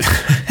existed.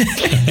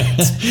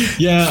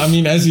 Yeah, I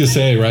mean, as you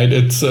say, right?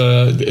 It's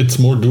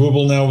more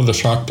doable now with the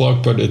Shock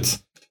Block, but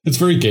it's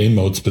very game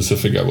mode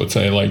specific, I would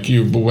say. Like,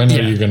 when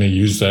are you going to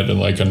use that in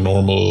like a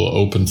normal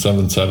open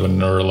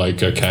 7-7 or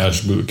like a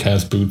cast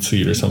boot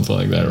seat or something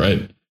like that,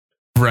 right?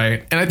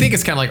 Right, and I think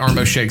it's kind of like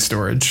Armo Shake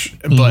storage,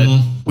 but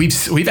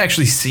we've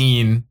actually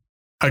seen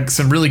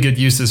some really good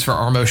uses for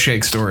Armo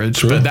Shake storage.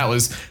 True. But that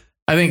was,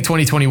 I think,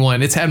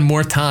 2021. It's had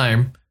more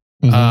time.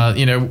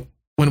 You know,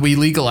 when we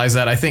legalized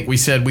that, I think we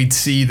said we'd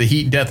see the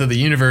heat death of the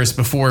universe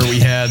before we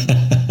had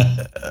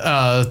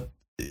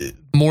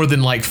more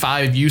than like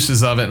 5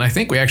 uses of it. And I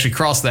think we actually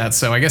crossed that.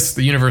 So I guess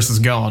the universe is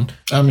gone.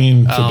 I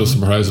mean, to the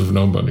surprise of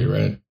nobody,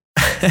 right?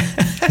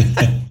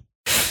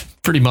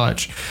 Pretty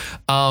much.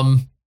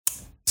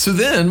 So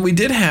then we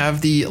did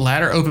have the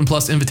Ladder Open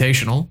Plus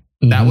Invitational.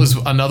 That was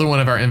another one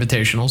of our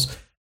invitationals.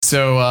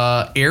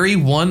 So Airy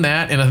won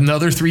that in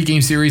another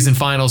 3-game series and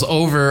finals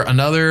over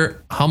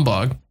another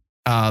Humbug.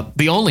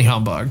 The only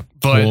Humbug,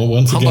 but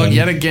once Humbug again,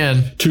 yet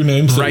again. 2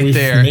 names right that we've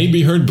there.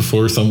 Maybe heard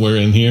before somewhere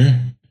in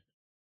here.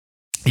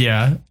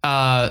 Yeah.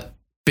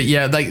 But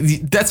yeah, like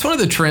that's one of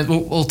the trends.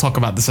 We'll talk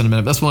about this in a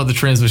minute. That's one of the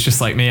trends was just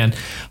like, man,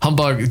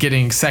 Humbug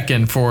getting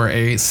second for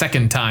a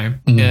second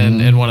time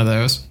in one of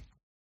those.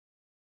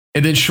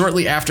 And then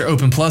shortly after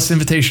Open Plus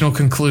Invitational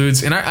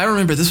concludes, and I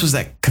remember this was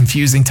that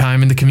confusing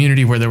time in the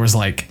community where there was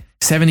like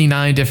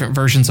 79 different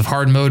versions of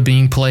hard mode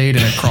being played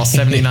and across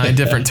 79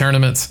 different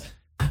tournaments.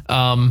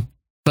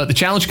 But the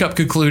Challenge Cup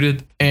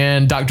concluded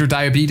and Dr.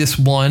 Diabetes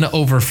won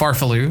over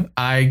Farfaloo.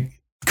 I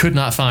could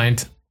not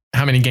find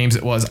how many games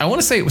it was. I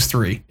want to say it was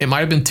 3. It might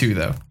have been 2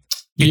 though.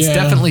 It's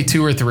definitely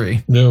 2 or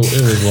 3. No,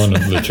 it was one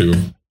of the 2.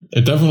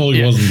 It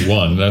definitely wasn't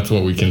 1. That's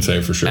what we can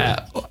say for sure.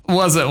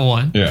 Wasn't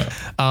 1. Yeah.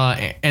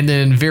 And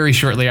then very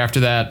shortly after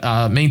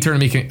that, main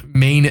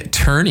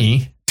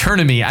tourney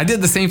Tournament. I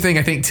did the same thing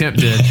I think Temp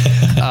did.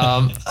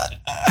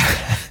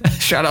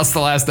 Shout outs to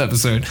the last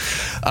episode.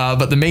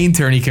 But the main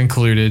tourney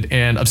concluded,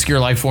 and Obscure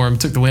Lifeform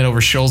took the win over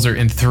Schulzer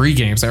in 3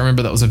 games. I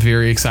remember that was a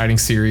very exciting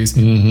series.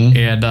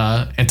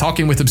 Mm-hmm. And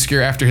talking with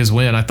Obscure after his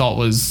win, I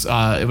thought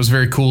it was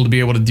very cool to be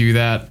able to do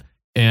that.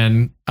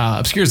 And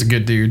Obscure's a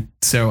good dude,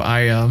 so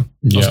I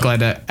was glad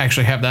to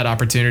actually have that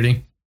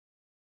opportunity.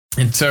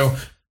 And so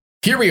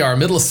here we are,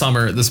 middle of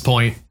summer at this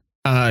point.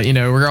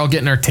 We're all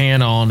getting our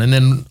tan on, and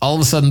then all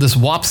of a sudden, this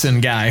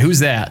Wapson guy, who's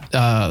that?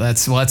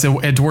 That's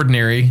Ed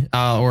Ordinary,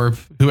 or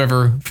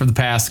whoever from the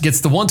past,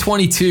 gets the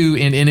 122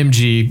 in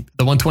NMG,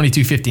 the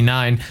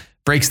 122.59,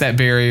 breaks that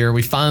barrier.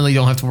 We finally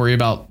don't have to worry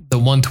about the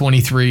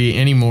 123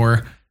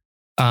 anymore.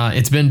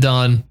 It's been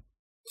done,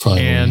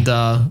 Finally.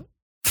 And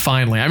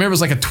finally, I remember it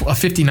was like a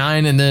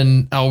 59, and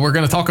then we're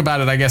going to talk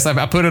about it. I guess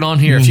I put it on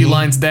here a few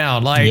lines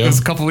down, like it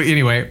was a couple.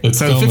 Anyway, it's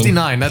so coming.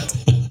 59.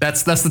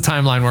 That's the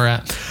timeline we're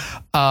at.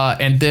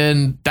 And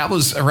then that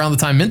was around the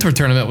time Mentor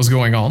Tournament was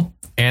going on,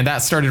 and that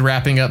started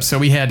wrapping up. So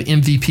we had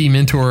MVP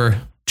mentor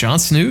John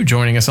Snoo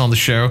joining us on the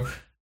show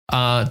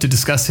to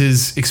discuss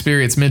his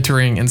experience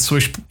mentoring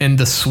in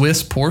the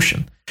Swiss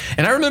portion.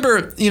 And I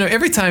remember,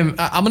 every time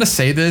I'm going to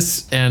say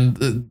this,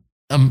 and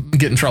I'm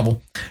getting in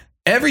trouble.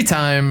 Every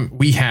time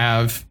we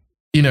have,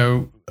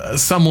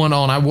 someone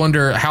on, I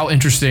wonder how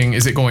interesting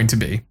is it going to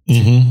be.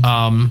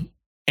 Mm-hmm.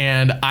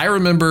 And I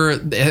remember,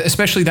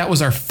 especially that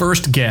was our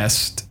first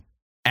guest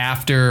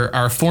after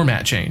our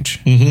format change.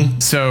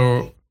 Mm-hmm.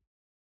 So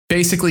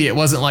basically it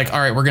wasn't like, all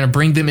right, we're going to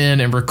bring them in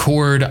and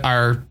record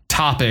our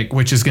topic,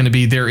 which is going to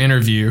be their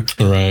interview,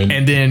 right,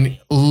 and then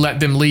let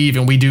them leave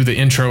and we do the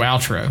intro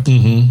outro.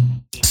 Mm-hmm.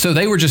 So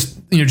they were just,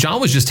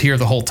 John was just here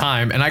the whole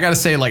time. And I got to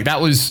say, like,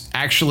 that was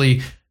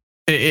actually,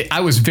 I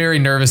was very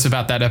nervous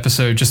about that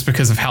episode just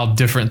because of how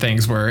different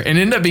things were. And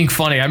it ended up being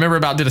funny. I remember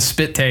did a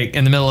spit take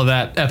in the middle of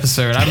that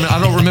episode. I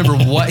don't remember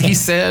what he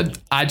said.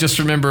 I just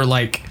remember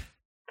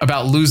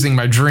about losing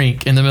my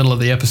drink in the middle of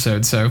the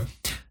episode. So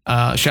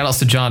shout outs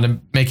to John to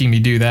making me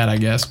do that, I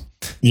guess.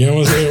 Yeah,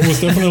 it was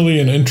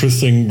definitely an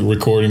interesting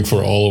recording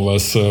for all of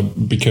us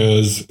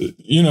because,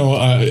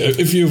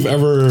 if you've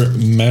ever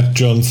met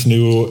John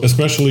Snoo,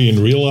 especially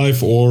in real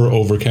life or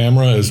over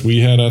camera, as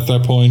we had at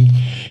that point,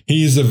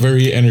 he's a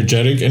very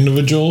energetic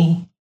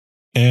individual.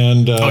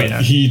 And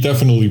he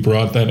definitely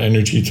brought that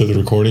energy to the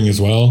recording as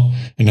well.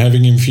 And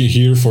having him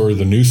here for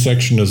the news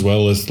section as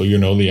well as,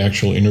 the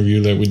actual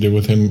interview that we did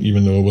with him,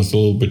 even though it was a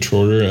little bit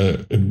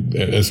shorter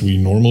as we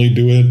normally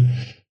do it,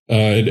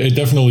 it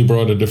definitely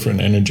brought a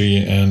different energy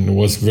and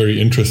was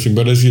very interesting.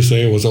 But as you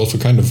say, it was also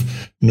kind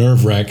of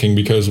nerve-wracking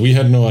because we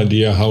had no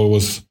idea how it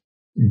was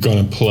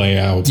going to play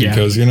out. Yeah.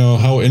 Because,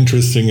 how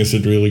interesting is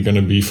it really going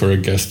to be for a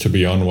guest to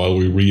be on while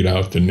we read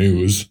out the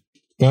news?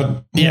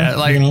 But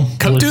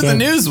come do the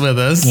news with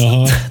us.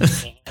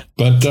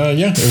 But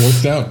it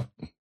worked out.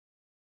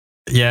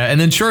 Yeah,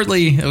 and then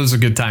it was a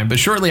good time. But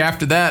shortly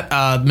after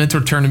that,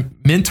 Mentor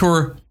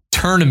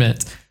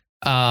Tournament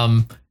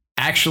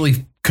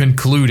actually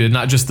concluded,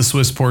 not just the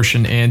Swiss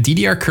portion, and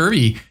DDR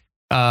Kirby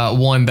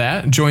won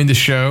that, joined the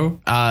show.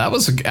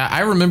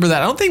 I remember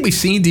that. I don't think we've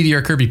seen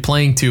DDR Kirby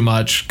playing too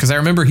much because I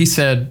remember he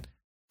said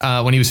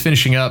when he was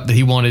finishing up that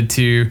he wanted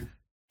to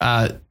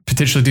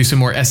potentially do some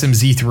more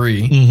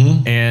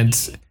SMZ3,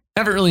 and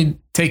haven't really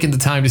taken the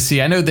time to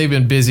see. I know they've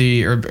been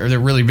busy or they're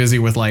really busy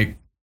with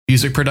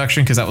music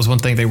production because that was one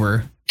thing they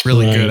were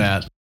really good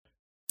at.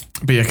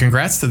 But yeah,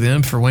 congrats to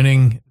them for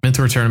winning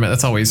Mentor Tournament.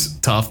 That's always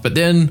tough. But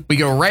then we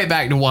go right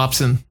back to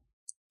Wapson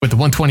with the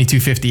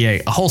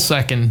 122.58, a whole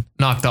second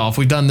knocked off.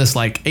 We've done this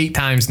 8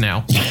 times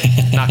now,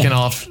 knocking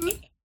off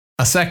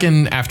a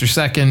second after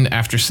second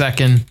after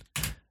second.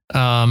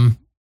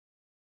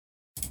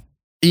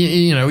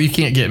 You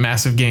can't get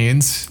massive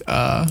gains.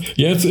 I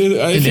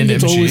think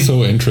it's always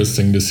so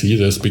interesting to see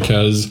this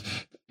because,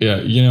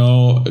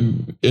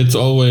 it's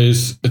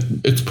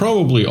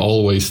probably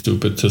always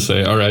stupid to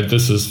say, all right,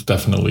 this is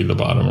definitely the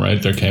bottom,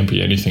 right? There can't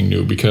be anything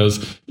new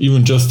because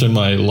even just in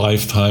my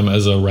lifetime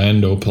as a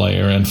rando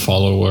player and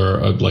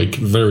follower,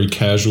 very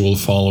casual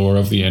follower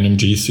of the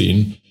NMG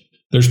scene,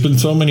 there's been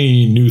so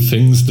many new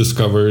things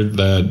discovered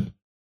that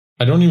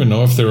I don't even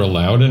know if they're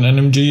allowed in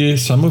NMG.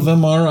 Some of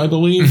them are, I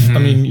believe. Mm-hmm. I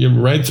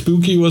mean, Ride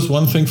Spooky was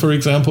one thing, for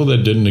example, that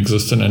didn't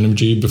exist in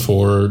NMG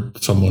before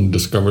someone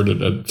discovered it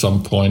at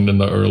some point in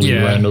the early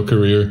rando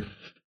career.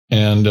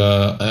 And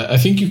I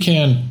think you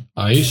can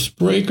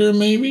Icebreaker,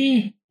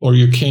 maybe? Or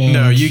you can't.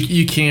 No,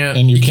 you can't.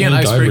 And you can't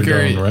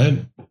Icebreaker down,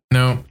 right?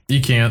 No,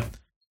 you can't.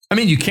 I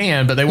mean, you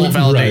can, but they won't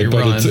validate your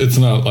run. But it's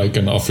not like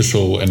an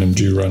official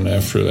NMG run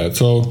after that.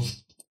 So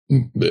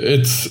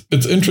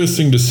it's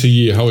interesting to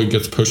see how it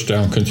gets pushed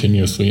down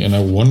continuously, and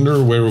I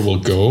wonder where it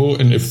will go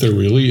and if there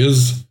really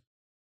is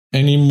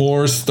any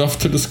more stuff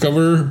to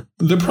discover.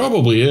 There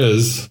probably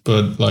is,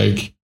 but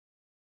I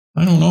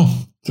don't know.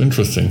 It's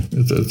interesting.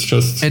 It's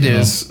just it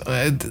is.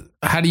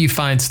 How do you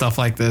find stuff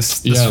like this?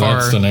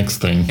 That's the next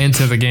thing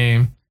into the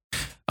game.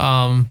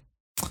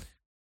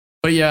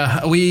 But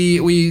yeah,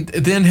 we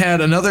then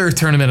had another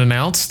tournament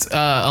announced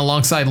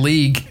alongside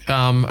League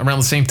around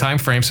the same time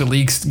frame. So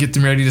League's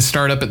getting ready to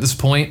start up at this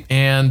point,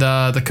 and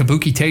the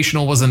Kabuki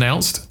Tational was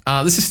announced.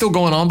 This is still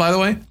going on, by the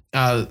way,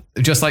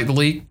 just like the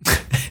League.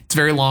 It's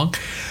very long.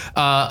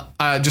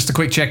 Just a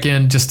quick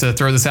check-in, just to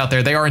throw this out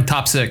there. They are in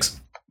top 6.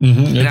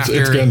 Mm-hmm.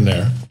 It's getting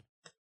there.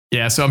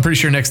 Yeah, so I'm pretty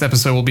sure next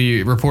episode we'll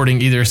be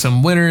reporting either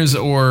some winners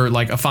or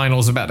like a final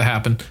is about to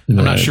happen. Right.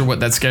 I'm not sure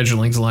what that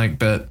scheduling's like,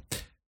 but...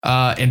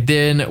 and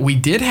then we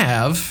did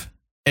have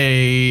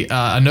a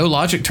No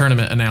Logic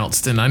tournament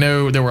announced, and I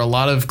know there were a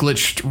lot of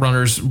glitched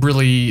runners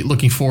really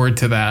looking forward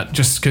to that,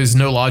 just because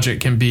No Logic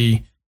can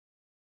be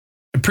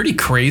pretty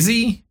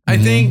crazy, I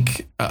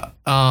think.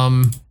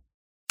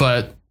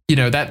 But you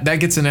know that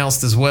gets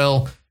announced as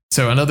well.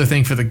 So another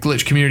thing for the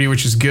glitch community,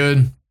 which is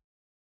good.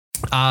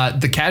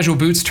 The Casual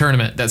Boots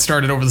tournament that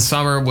started over the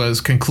summer was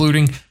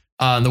concluding.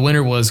 The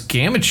winner was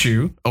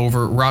Gamachu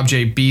over Rob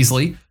J.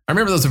 Beasley. I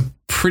remember that was a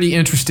pretty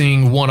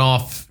interesting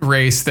one-off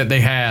race that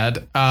they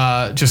had,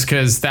 just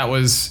because that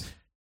was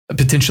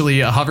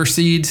potentially a hover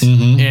seed.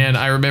 And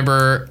I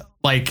remember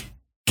like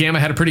Gamma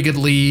had a pretty good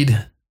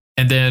lead,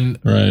 and then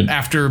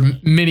after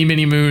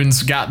many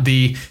moons got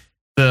the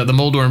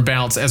Moldorm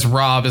bounce, as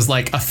Rob is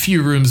like a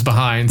few rooms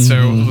behind.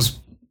 So it was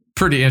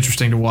pretty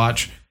interesting to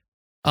watch.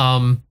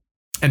 And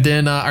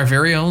then our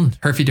very own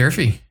Herfy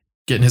Durfy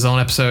getting his own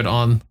episode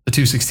on the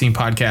 216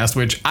 podcast,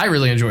 which I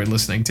really enjoyed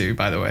listening to,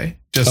 by the way.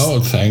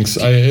 Thanks.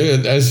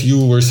 As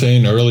you were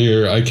saying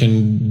earlier, I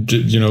can,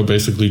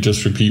 basically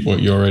just repeat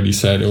what you already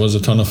said. It was a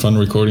ton of fun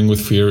recording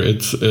with Fear.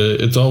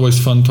 It's always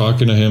fun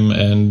talking to him.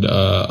 And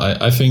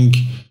I think,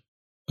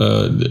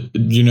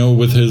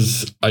 with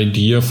his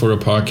idea for a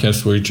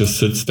podcast where he just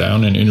sits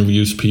down and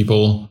interviews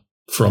people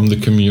from the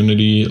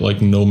community,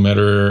 like no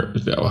matter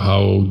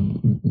how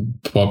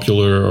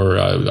popular or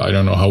I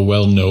don't know how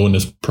well known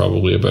is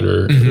probably a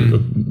better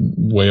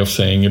way of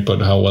saying it,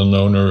 but how well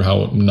known or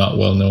how not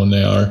well known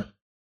they are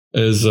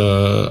is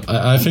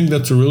I think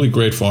that's a really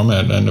great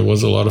format, and it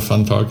was a lot of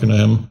fun talking to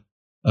him,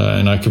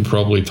 and I could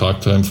probably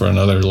talk to him for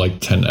another like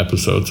 10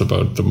 episodes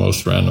about the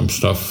most random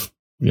stuff,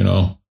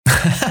 but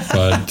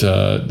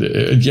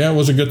it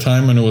was a good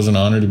time, and it was an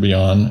honor to be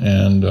on,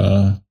 and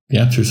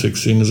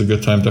 216 is a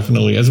good time.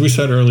 Definitely. As we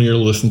said earlier,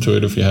 listen to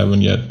it if you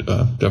haven't yet.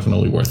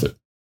 Definitely worth it.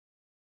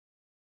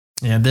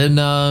 And then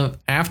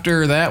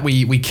after that,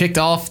 we kicked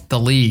off the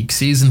League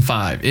season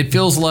 5. It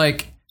feels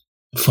like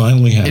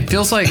finally happened. It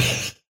feels like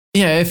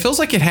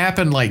it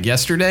happened like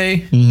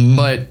yesterday,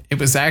 but it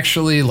was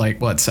actually like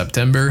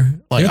September,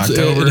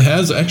 October. It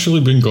has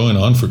actually been going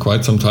on for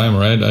quite some time,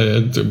 right?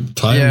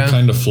 Time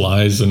kind of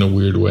flies in a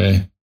weird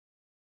way.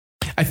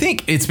 I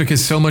think it's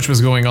because so much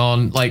was going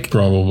on,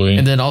 probably.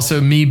 And then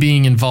also me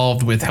being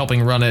involved with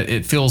helping run it,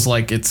 it feels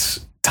like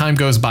time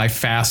goes by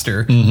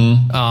faster.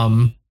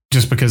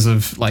 Just because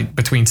of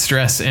between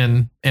stress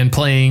and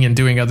playing and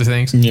doing other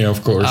things. Yeah,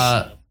 of course.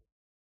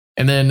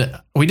 And then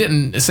we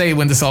didn't say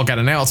when this all got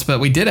announced, but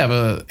we did have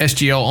a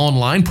SGL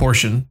online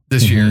portion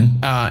this year.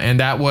 And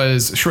that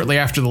was shortly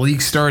after the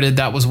League started.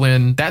 That was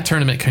when that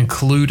tournament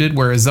concluded,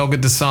 where Zelga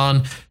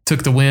Dasan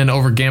took the win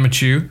over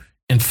Gamachu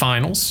in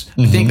finals.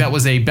 I think that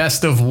was a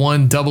best of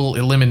 1 double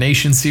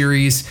elimination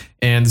series,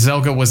 and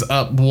Zelga was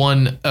up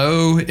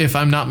 1-0, if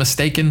I'm not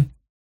mistaken.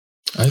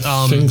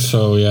 I think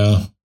so,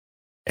 yeah.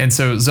 And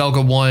so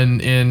Zelga won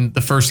in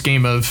the first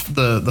game of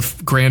the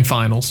grand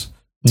finals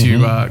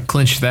to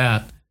clinch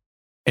that.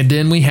 And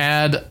then we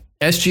had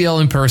SGL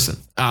in person.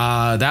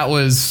 That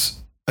was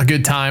a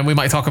good time. We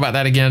might talk about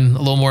that again a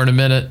little more in a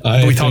minute.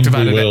 We talked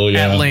about it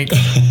at length.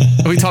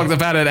 We talked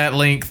about it at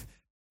length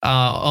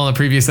on the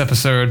previous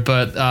episode,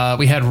 but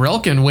we had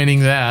Relkin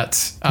winning that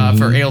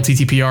for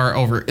ALTTPR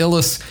over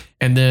Illis.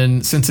 And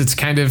then since it's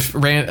kind of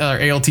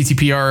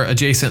ALTTPR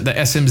adjacent, the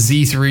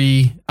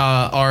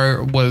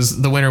SMZ3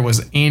 was the winner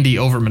was Andy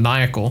over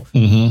Maniacal.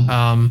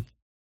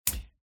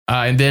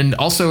 And then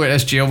also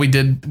at SGL we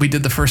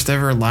did the first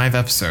ever live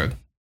episode.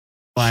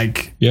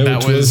 Which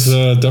was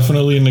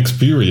definitely an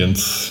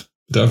experience.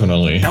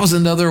 Definitely. That was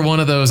another one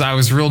of those. I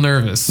was real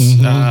nervous.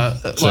 I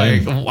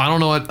don't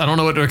know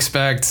what to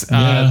expect.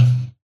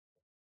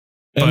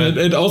 And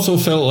it also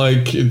felt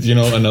like,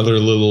 another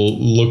little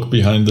look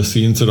behind the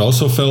scenes. It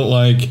also felt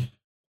like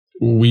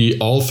we,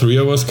 all three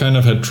of us, kind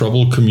of had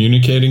trouble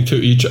communicating to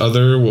each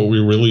other what we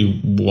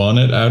really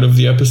wanted out of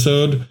the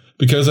episode.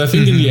 Because I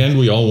think in the end,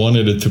 we all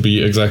wanted it to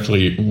be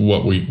exactly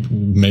what we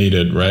made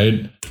it,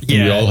 right?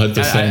 Yeah, we all had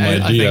the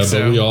same idea,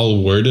 but we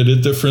all worded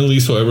it differently.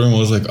 So everyone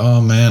was like,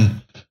 oh,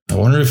 man, I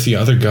wonder if the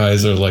other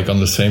guys are on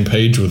the same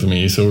page with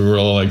me. So we were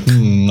all like,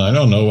 I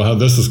don't know how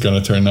this is going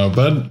to turn out.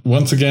 But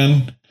once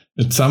again,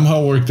 it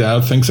somehow worked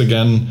out. Thanks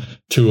again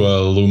to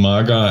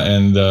Lumaga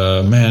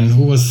and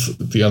who was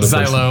the other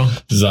person?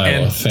 Xylo,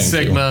 and thank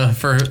Sigma you.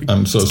 for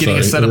I'm so getting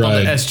it set up on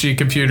the SG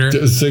computer.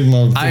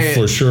 Sigma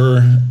for sure,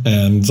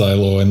 and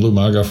Xylo and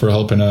Lumaga for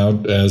helping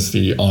out as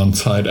the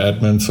on-site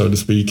admin, so to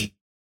speak.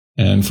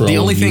 And for the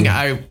all only of thing you.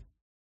 I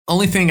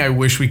only thing I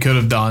wish we could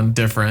have done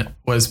different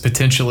was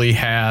potentially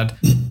had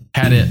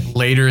it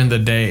later in the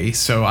day,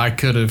 so I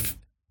could have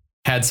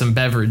had some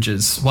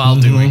beverages while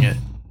doing it.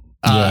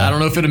 I don't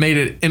know if it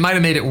might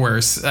have made it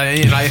worse.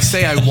 I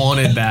say I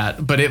wanted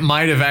that, but it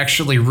might have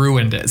actually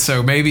ruined it.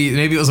 So maybe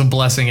it was a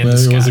blessing in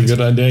disguise. It was a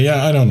good idea.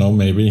 Yeah, I don't know,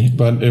 maybe.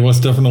 But it was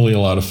definitely a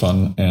lot of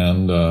fun.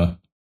 And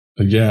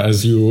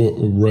as you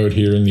wrote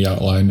here in the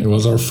outline, it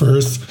was our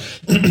first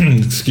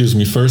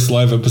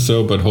live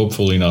episode, but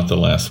hopefully not the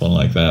last one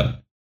like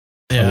that.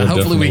 Yeah,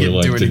 hopefully we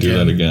can do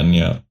that again.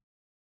 Yeah.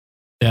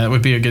 Yeah, it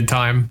would be a good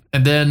time.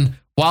 And then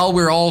while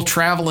we're all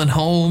traveling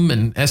home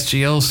and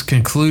SGL's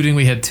concluding,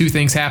 we had two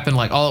things happen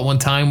like all at one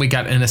time. We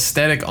got an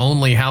aesthetic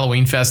only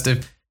Halloween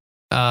festive.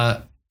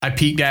 I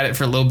peeked at it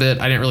for a little bit.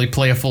 I didn't really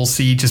play a full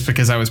seed just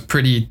because I was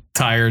pretty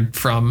tired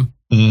from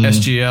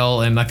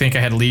SGL, and I think I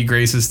had league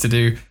races to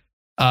do.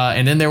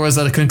 And then there was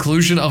a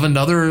conclusion of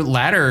another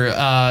ladder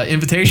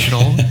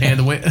invitational,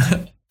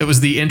 and it was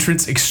the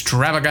entrance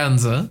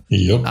extravaganza.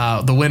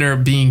 Yep. The winner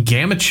being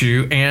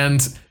Gamachu,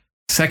 and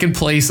second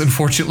place,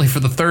 unfortunately, for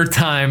the third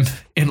time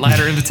in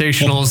ladder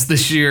invitationals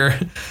this year,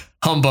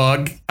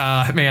 Humbug.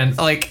 Man,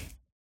 like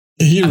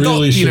he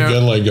really should get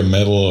like a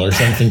medal or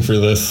something for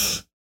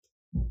this.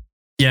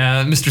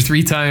 Yeah, Mr.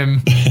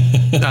 3-time.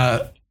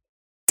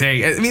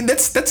 Dang, I mean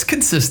that's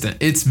consistent.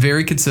 It's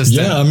very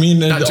consistent. Yeah, I mean,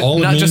 not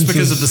just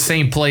because of the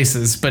same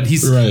places, but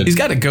he's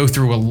got to go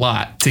through a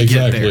lot to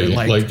get there.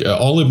 Like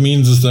all it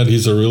means is that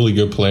he's a really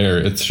good player.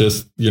 It's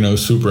just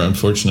super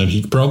unfortunate.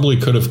 He probably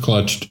could have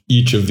clutched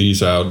each of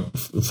these out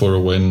for a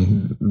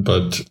win,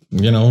 but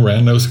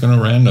rando's gonna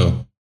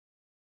rando.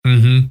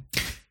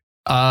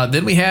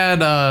 Then we had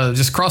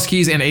just Cross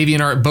Keys and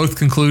Avian Art both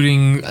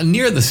concluding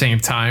near the same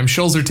time.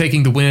 Schulzer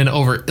taking the win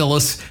over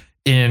Illis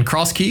in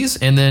Cross Keys,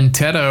 and then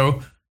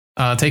Teto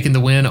taking the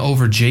win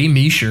over Jay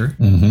Meisher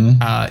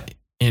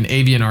in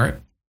Avian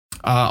Art.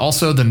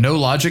 Also, the No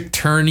Logic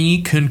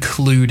tourney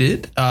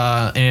concluded,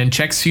 and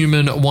Chex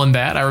Human won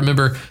that. I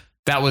remember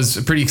that was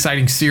a pretty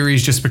exciting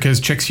series just because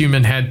Chex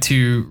Human had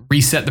to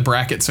reset the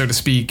bracket, so to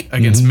speak,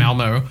 against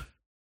Malmo,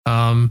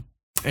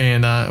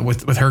 and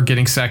with her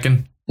getting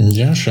second.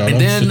 Yeah, shout out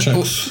to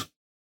Chex.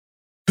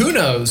 Who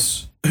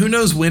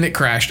knows when it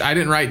crashed? I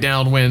didn't write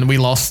down when we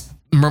lost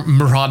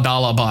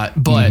Muradala Bot,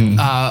 but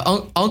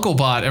Uncle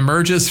Bot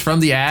emerges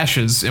from the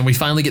ashes, and we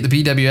finally get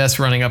the BWS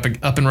running up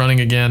and running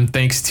again,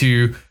 thanks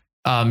to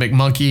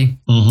McMonkey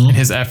and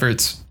his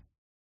efforts.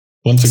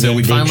 Once again,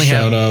 big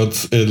shout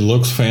outs. It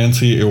looks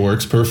fancy. It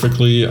works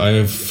perfectly. I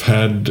have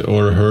had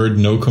or heard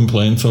no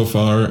complaints so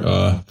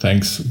far.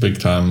 Thanks big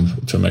time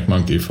to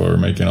McMonkey for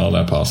making all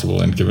that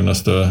possible and giving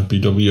us the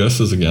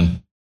BWSs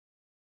again.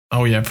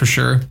 Oh yeah, for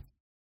sure.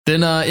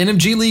 Then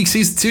NMG League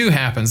Season 2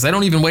 happens. They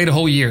don't even wait a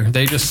whole year.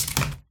 They just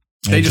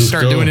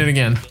start doing it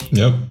again.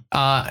 Yep.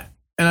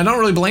 And I don't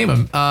really blame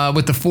them.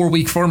 With the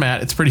 4-week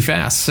format, it's pretty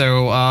fast.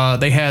 So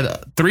they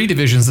had 3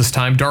 divisions this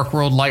time: Dark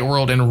World, Light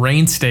World, and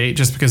Rain State,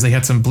 just because they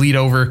had some bleed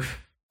over,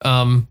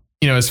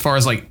 as far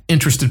as like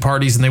interested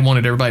parties, and they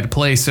wanted everybody to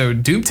play. So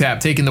Doomtap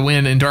taking the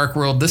win in Dark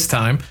World this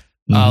time.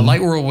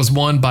 Light World was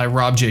won by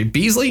Rob J.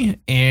 Beasley,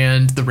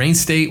 and the Rain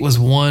State was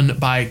won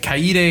by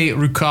Kaide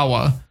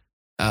Rukawa.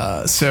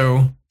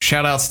 So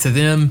shout outs to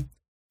them.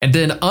 And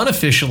then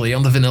unofficially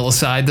on the vanilla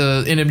side,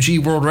 the NMG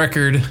world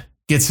record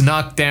gets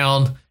knocked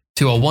down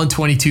to a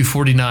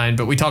 122.49.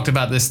 But we talked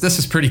about this. This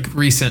is pretty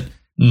recent,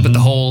 but the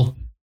whole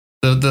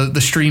the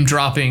stream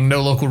dropping,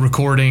 no local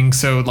recording.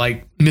 So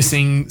like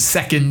missing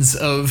seconds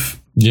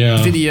of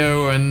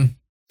video. And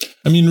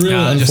I mean, really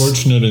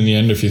unfortunate in the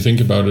end, if you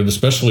think about it,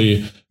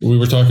 especially we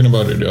were talking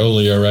about it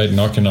earlier, right?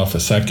 Knocking off a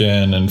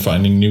second and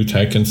finding new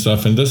tech and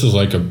stuff. And this is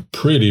like a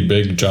pretty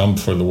big jump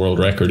for the world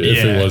record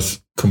if it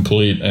was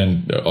complete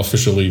and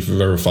officially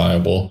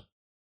verifiable.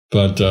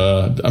 But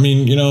I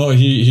mean,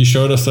 he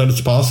showed us that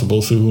it's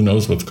possible. So who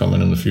knows what's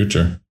coming in the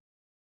future?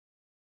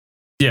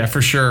 Yeah,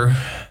 for sure.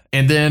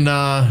 And then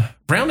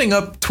rounding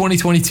up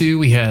 2022,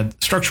 we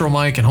had Structural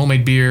Mike and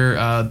Homemade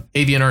Beer,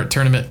 Avian Art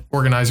tournament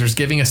organizers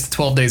giving us the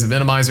 12 days of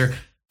Minimizer.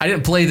 I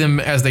didn't play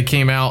them as they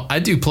came out. I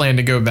do plan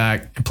to go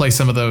back and play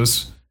some of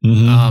those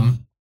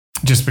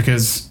just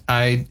because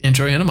I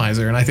enjoy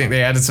Minimizer, and I think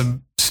they added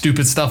some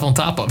stupid stuff on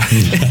top of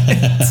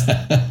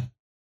it.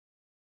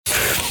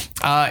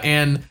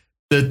 And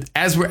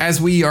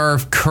as we are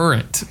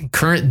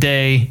current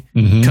day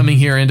coming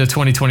here into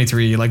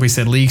 2023, like we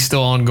said, league's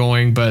still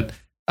ongoing, but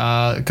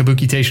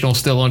Kabuki Tational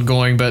still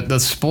ongoing, but the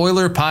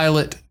Spoiler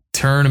Pilot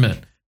tournament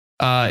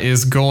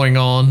is going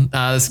on.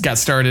 This got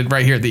started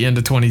right here at the end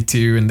of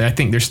 22, and I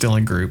think they're still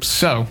in groups.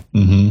 So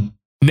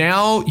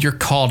now you're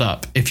caught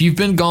up. If you've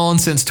been gone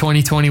since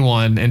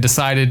 2021 and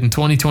decided in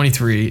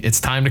 2023 it's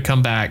time to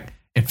come back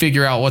and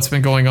figure out what's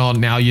been going on,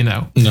 now you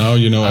know. Now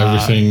you know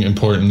everything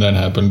important that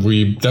happened.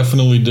 We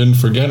definitely didn't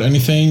forget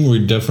anything.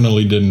 We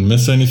definitely didn't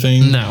miss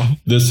anything. No.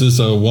 This is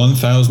a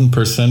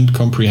 1,000%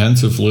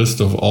 comprehensive list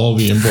of all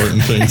the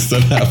important things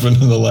that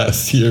happened in the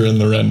last year in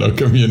the rando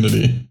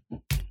community.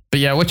 But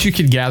yeah, what you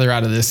could gather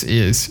out of this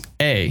is,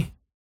 A,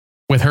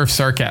 with her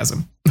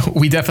sarcasm,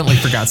 we definitely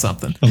forgot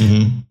something.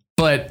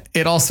 but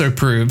it also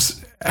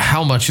proves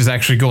how much is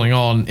actually going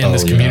on in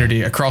this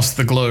community across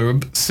the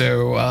globe.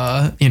 So,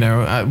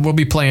 we'll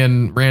be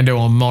playing Rando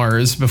on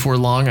Mars before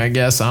long, I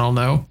guess. I don't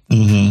know.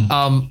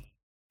 Mm-hmm.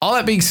 All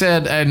that being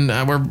said, and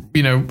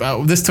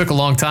this took a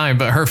long time,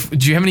 but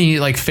do you have any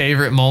like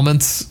favorite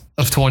moments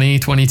of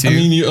 2022? I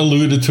mean, you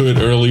alluded to it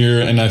earlier,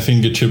 and I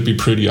think it should be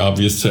pretty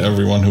obvious to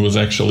everyone who was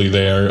actually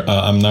there.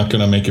 I'm not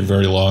going to make it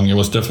very long. It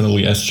was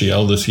definitely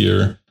SGL this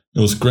year. It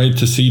was great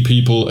to see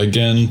people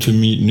again, to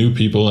meet new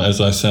people,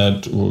 as I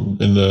said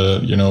in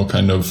the,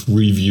 kind of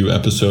review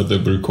episode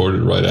that we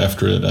recorded right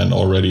after it, and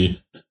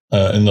already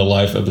in the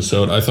live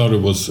episode. I thought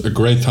it was a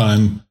great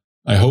time.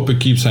 I hope it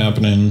keeps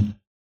happening.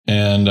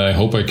 And I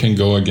hope I can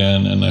go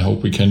again, and I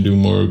hope we can do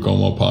more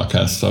Gomo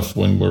podcast stuff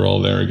when we're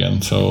all there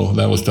again. So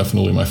that was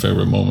definitely my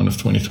favorite moment of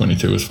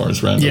 2022 as far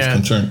as Rando is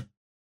concerned.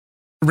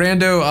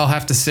 Rando, I'll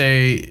have to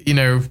say,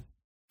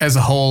 as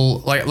a whole,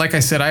 like I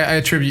said, I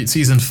attribute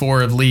season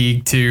 4 of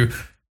League to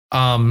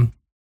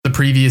the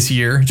previous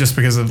year, just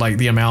because of like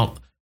the amount,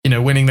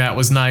 winning that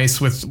was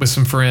nice with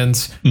some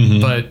friends.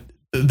 Mm-hmm. But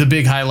the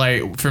big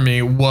highlight for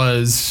me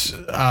was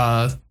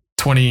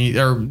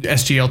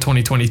SGL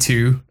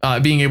 2022,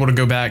 being able to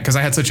go back, because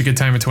I had such a good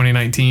time in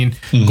 2019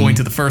 going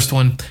to the first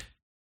one,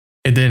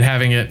 and then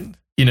having it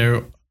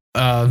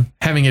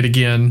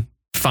again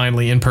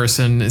finally in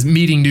person, is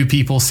meeting new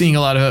people, seeing a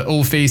lot of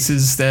old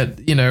faces that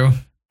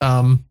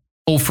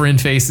old friend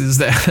faces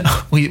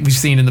that we've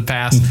seen in the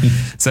past.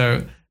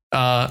 So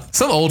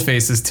some old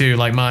faces too,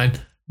 like mine,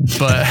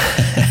 but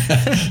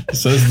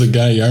says the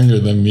guy younger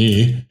than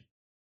me.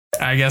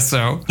 I guess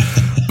so.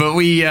 But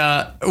we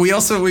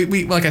also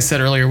like I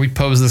said earlier, we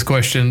posed this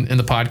question in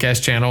the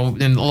podcast channel,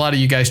 and a lot of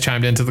you guys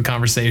chimed into the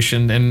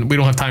conversation, and we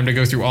don't have time to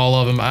go through all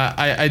of them.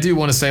 I do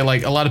want to say,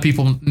 like, a lot of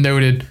people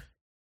noted,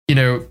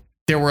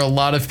 there were a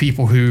lot of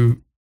people who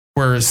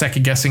were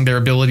second guessing their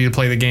ability to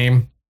play the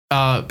game,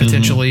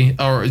 potentially,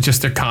 or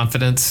just their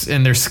confidence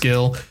and their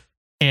skill,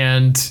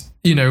 and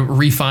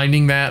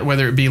refining that,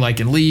 whether it be like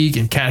in League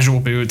and casual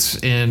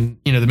boots, in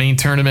the main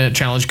tournament,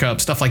 Challenge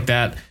Cup, stuff like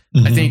that.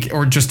 I think,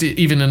 or just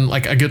even in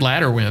like a good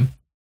ladder win.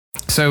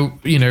 So,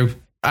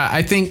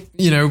 I think,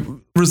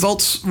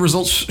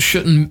 results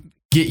shouldn't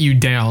get you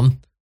down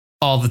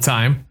all the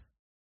time.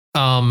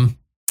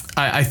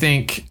 I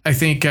think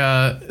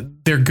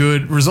they're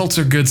good. Results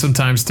are good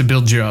sometimes to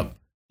build you up.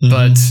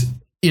 But,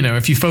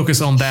 if you focus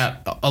on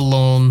that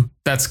alone,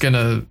 that's going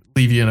to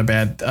leave you in a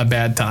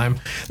bad time.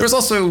 There's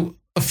also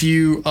a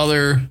few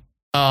other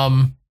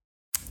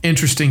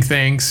interesting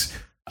things.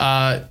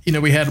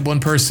 We had one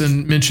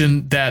person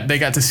mention that they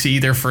got to see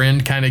their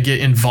friend kind of get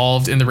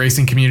involved in the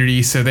racing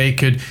community, so they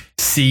could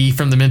see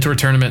from the mentor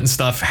tournament and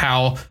stuff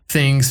how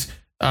things,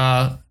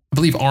 I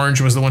believe Orange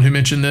was the one who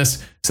mentioned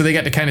this. So they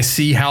got to kind of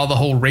see how the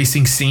whole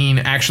racing scene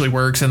actually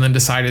works, and then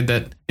decided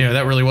that,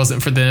 that really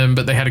wasn't for them,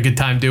 but they had a good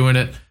time doing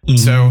it.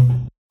 So,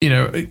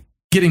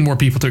 getting more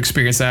people to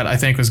experience that, I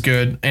think, was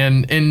good.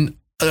 And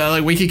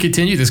like, we could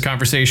continue this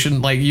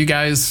conversation. Like, you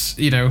guys,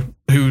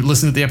 who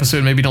listen to the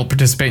episode, maybe don't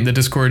participate in the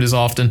Discord as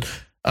often.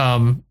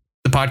 The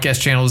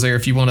podcast channel is there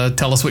if you want to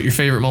tell us what your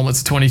favorite moments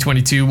of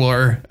 2022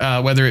 were,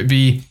 whether it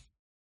be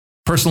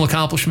personal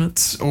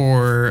accomplishments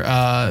or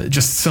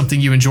just something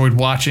you enjoyed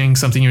watching,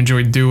 something you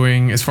enjoyed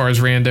doing as far as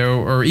Rando,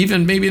 or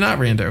even maybe not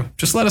Rando.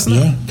 Just let us know.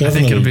 Yeah, definitely. I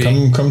think it'll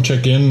be come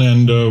check in,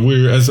 and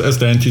we're as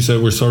Dante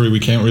said, we're sorry we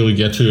can't really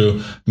get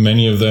to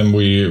many of them.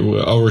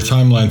 Our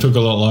timeline took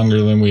a lot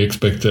longer than we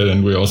expected,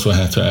 and we also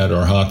had to add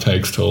our hot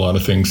takes to a lot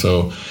of things,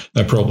 so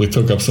that probably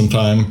took up some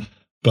time.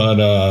 But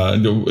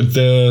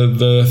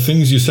the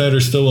things you said are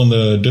still in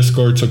the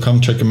Discord, so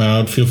come check them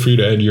out. Feel free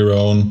to add your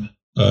own.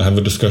 Have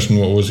a discussion.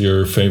 What was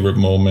your favorite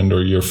moment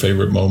or your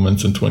favorite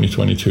moments in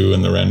 2022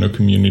 in the Rando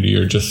community,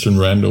 or just in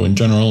Rando in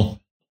general?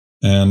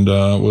 And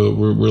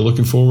we're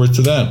looking forward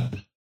to that.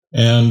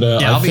 And go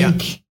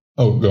ahead.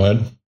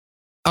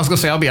 I was going to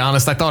say, I'll be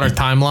honest, I thought our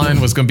timeline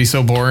was going to be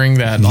so boring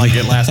that like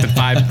it lasted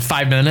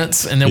five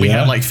minutes, and then we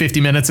had like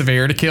 50 minutes of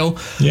air to kill.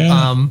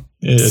 Yeah.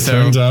 It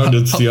turns out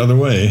it's the other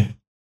way.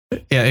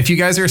 Yeah, if you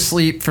guys are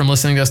asleep from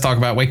listening to us talk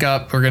about, wake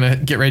up. We're going to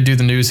get ready to do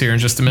the news here in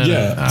just a minute.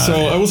 Yeah, so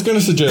I was going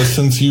to suggest,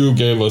 since you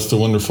gave us the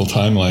wonderful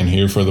timeline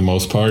here for the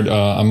most part,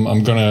 I'm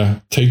going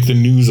to take the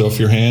news off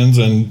your hands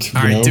and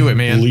do it,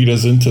 man. Lead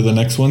us into the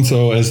next one.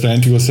 So as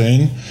Dante was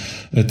saying,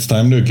 it's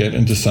time to get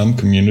into some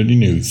community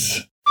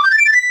news.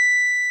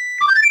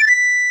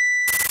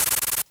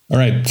 All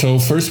right, so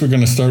first we're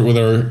going to start with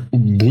our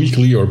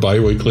weekly or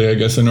bi-weekly, I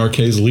guess in our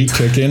case, League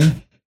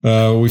check-in.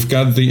 We've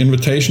got the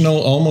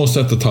Invitational almost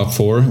at the top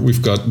 4.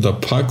 We've got the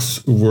Pucks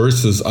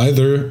versus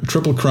either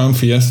Triple Crown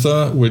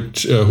Fiesta,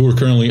 which who are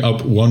currently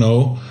up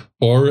 1-0,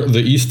 or the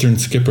Eastern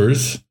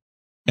Skippers.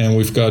 And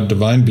we've got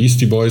Divine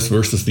Beastie Boys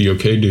versus the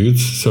OK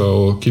Dudes.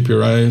 So keep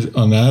your eye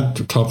on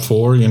that. Top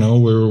 4,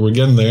 we're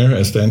getting there,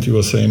 as Dante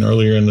was saying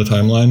earlier in the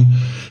timeline.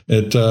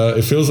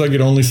 It feels like it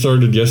only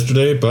started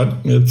yesterday,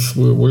 but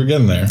we're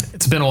getting there.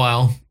 It's been a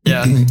while.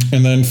 Yeah.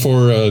 And then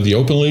for the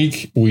Open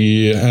League,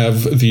 we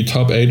have the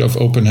top 8 of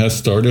Open has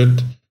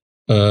started.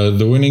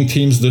 The winning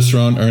teams this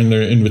round earn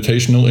their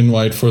invitational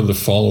invite for the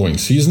following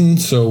season.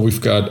 So we've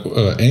got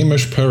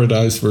Amish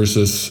Paradise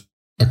versus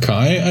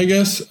Akai, I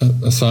guess.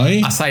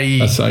 Acai.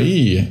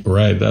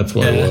 Right, that's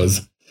what it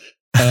was.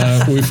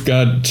 We've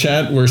got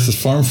Chat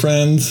versus Farm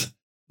Friends.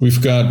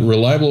 We've got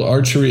Reliable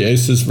Archery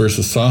Aces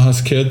versus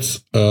Saha's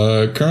Kids.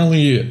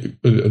 Currently,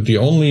 the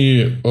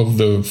only of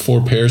the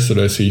 4 pairs that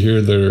I see here,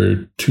 they're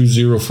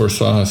 2-0 for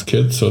Saha's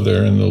Kids, so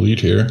they're in the lead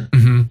here.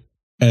 Mm-hmm.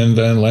 And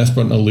then last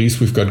but not least,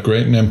 we've got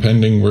Great and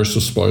Impending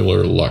versus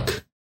Spoiler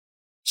Luck.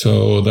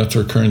 So that's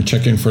our current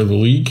check-in for the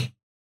league.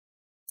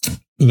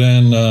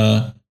 Then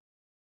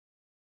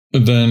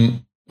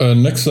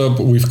next up,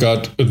 we've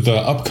got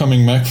the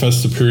upcoming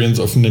MacFest appearance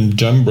of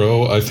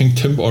Ninjembro. I think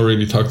Tim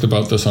already talked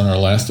about this on our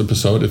last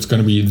episode. It's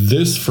going to be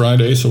this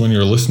Friday. So when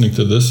you're listening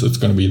to this, it's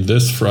going to be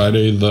this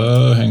Friday,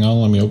 hang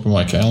on, let me open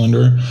my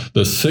calendar,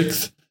 the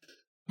 6th.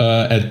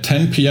 At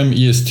 10 p.m.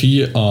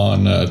 EST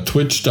on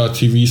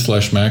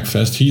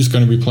twitch.tv/MacFest. He's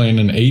going to be playing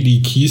an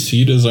AD key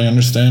seed, as I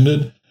understand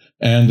it.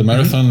 And the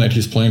marathon that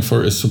he's playing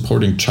for is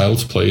supporting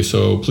Child's Play.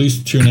 So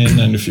please tune in.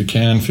 And if you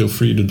can, feel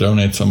free to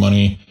donate some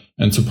money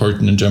and support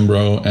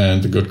Ninjembro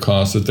and the good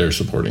cause that they're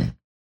supporting.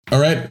 All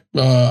right.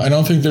 I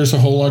don't think there's a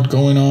whole lot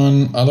going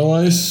on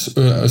otherwise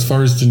as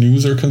far as the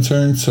news are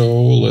concerned.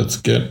 So let's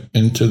get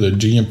into the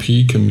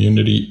GMP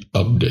community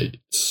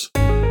updates.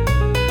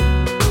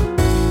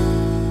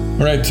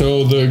 All right,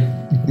 so the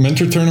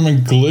Mentor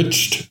Tournament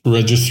Glitched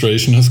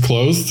registration has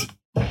closed.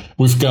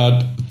 We've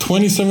got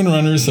 27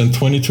 runners and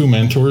 22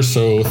 mentors,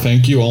 so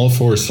thank you all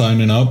for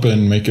signing up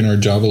and making our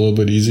job a little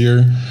bit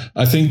easier.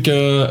 I think,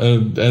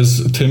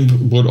 as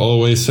Tim would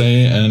always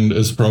say, and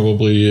is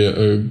probably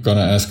going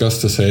to ask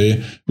us to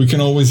say, we can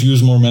always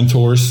use more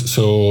mentors.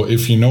 So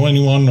if you know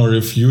anyone or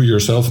if you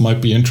yourself might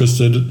be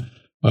interested,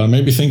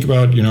 maybe think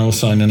about,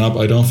 signing up.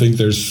 I don't think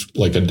there's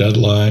like a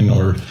deadline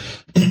or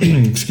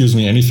excuse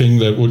me, anything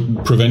that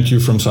would prevent you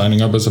from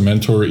signing up as a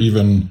mentor,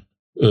 even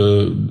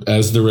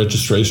as the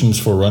registrations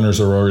for runners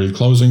are already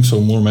closing.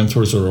 So more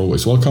mentors are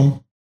always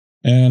welcome.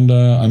 And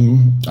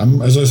I'm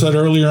as I said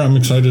earlier, I'm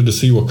excited to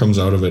see what comes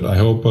out of it. I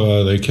hope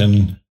they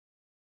can,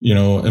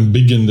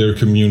 embiggen their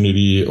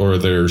community or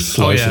their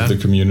slice of the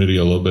community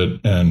a little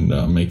bit and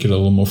make it a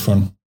little more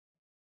fun.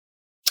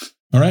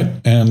 All right.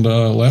 And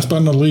last but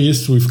not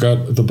least, we've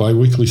got the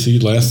bi-weekly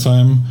seed. Last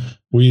time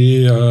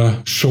we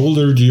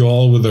shouldered you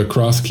all with a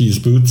Cross Keys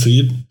boot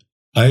seed.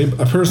 I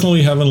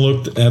personally haven't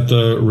looked at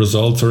the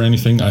results or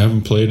anything. I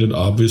haven't played it,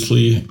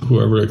 obviously.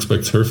 Whoever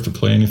expects Herf to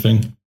play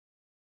anything.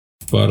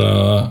 But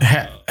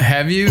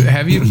have you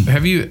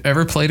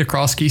ever played a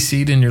Cross Key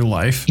seed in your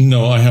life?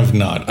 No, I have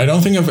not. I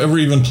don't think I've ever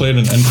even played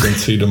an entrance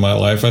seed in my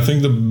life. I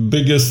think the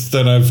biggest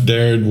that I've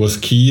dared was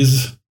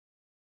Keys.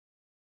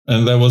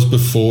 And that was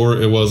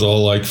before it was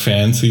all like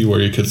fancy, where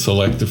you could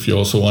select if you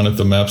also wanted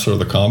the maps or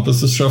the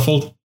compasses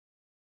shuffled.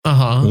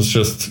 It was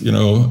just,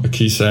 a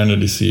Key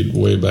Sanity seed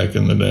way back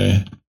in the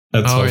day.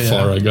 That's how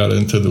far I got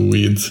into the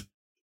weeds.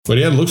 But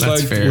yeah, it looks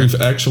like we've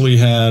actually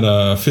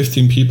had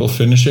 15 people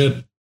finish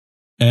it.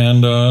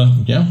 And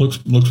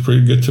looks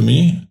pretty good to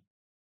me.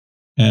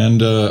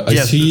 And I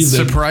see that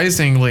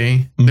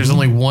surprisingly, there's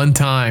only one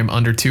time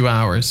under 2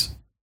 hours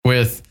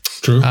with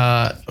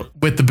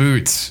the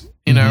boots.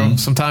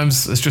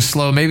 Sometimes it's just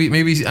slow.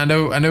 Maybe I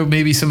know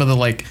maybe some of the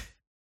like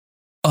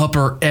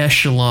upper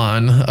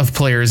echelon of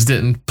players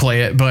didn't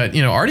play it, but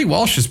Artie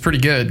Walsh is pretty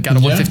good. Got a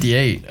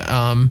 158.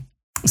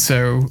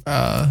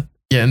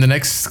 And the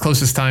next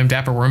closest time,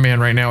 Dapper Wormman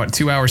right now at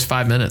 2 hours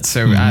 5 minutes.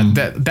 So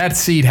that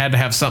seed had to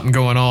have something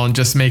going on.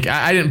 Just make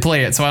I didn't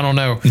play it, so I don't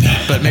know.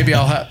 But maybe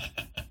I'll have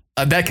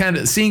that kind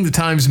of seeing the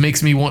times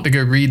makes me want to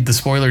go read the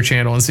spoiler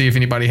channel and see if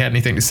anybody had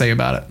anything to say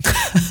about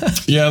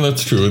it. Yeah,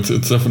 that's true. It's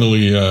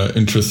definitely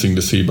interesting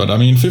to see. But I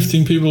mean,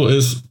 15 people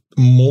is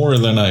more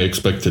than I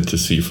expected to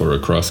see for a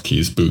Cross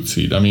Keys boot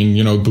seed. I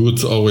mean,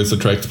 boots always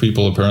attract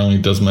people. Apparently,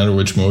 it doesn't matter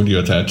which mode you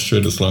attach to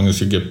it. As long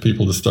as you get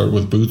people to start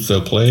with boots,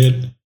 they'll play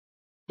it.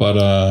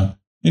 But,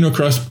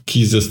 Cross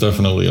Keys is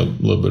definitely a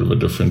little bit of a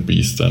different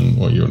beast than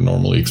what you would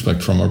normally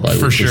expect from our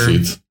bi-weekly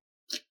seeds.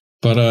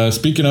 But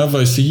speaking of,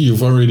 I see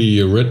you've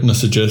already written a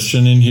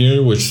suggestion in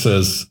here, which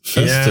says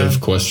festive ?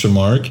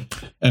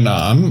 And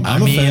I'm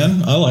a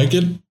fan. I like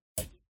it.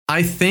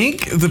 I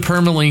think the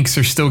permalinks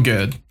are still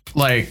good.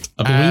 Like,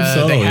 I believe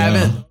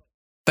so.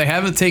 They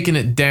haven't taken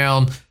it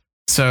down.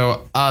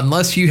 So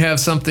unless you have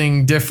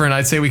something different,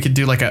 I'd say we could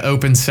do like an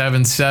open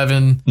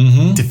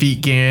 7/7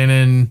 defeat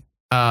Ganon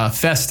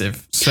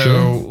festive.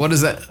 So what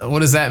does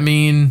that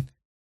mean?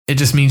 It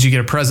just means you get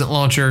a present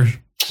launcher.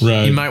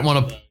 Right. You might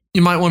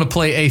want to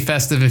play a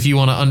festive if you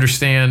want to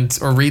understand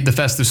or read the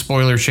festive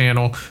spoiler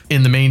channel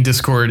in the main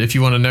Discord if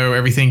you want to know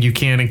everything you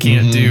can and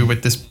can't do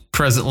with this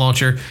present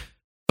launcher.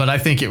 But I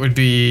think it would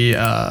be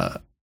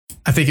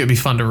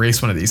fun to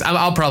race one of these.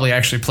 I'll probably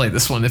actually play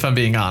this one if I'm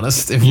being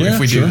honest. If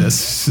we do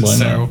this, Why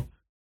not?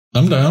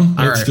 I'm down.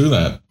 Let's do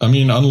that. I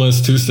mean,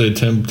 unless Tuesday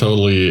Tim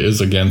totally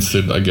is against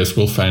it, I guess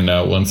we'll find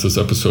out once this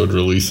episode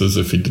releases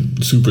if he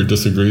super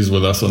disagrees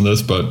with us on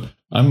this. But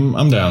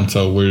I'm down.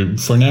 So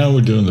for now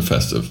we're doing the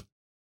festive.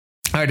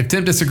 All right, if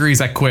Tim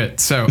disagrees, I quit.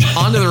 So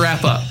on to the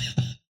wrap up.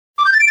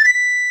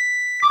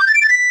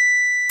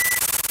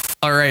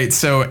 All right,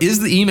 so is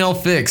the email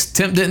fixed?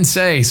 Tim didn't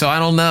say, so I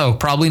don't know.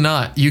 Probably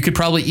not. You could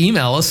probably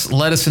email us,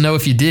 let us know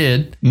if you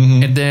did,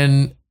 and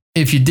then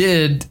if you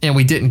did and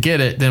we didn't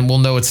get it, then we'll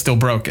know it's still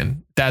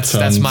broken.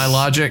 That's my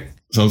logic.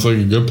 Sounds like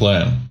a good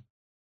plan.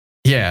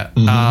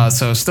 Yeah.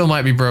 So still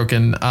might be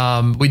broken.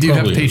 We do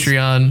have a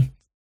Patreon.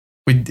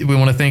 We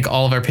want to thank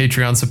all of our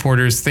Patreon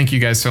supporters. Thank you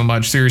guys so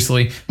much.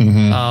 Seriously.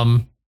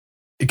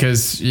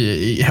 Because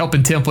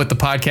helping Tim with the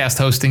podcast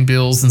hosting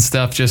bills and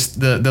stuff, just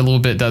the little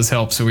bit does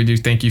help. So we do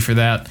thank you for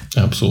that.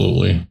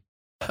 Absolutely.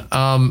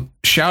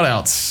 Shout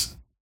outs.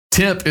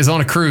 Tip is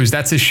on a cruise.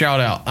 That's his shout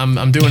out.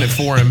 I'm doing it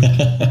for him.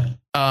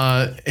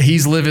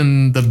 He's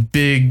living the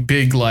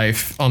big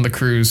life on the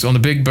cruise, on the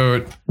big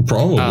boat.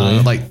 Probably.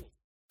 Like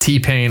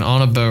T-Pain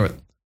on a boat.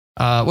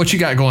 What you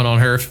got going on,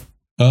 Herf?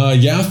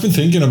 Yeah, I've been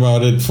thinking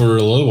about it for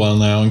a little while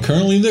now, and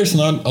currently there's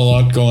not a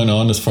lot going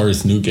on as far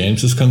as new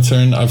games is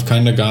concerned. I've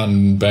kind of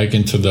gotten back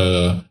into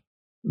the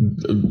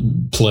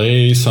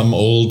play some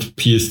old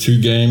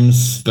PS2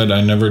 games that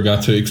I never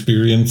got to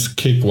experience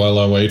kick while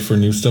I wait for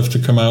new stuff to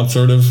come out,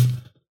 sort of.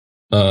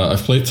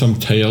 I've played some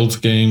Tales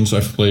games.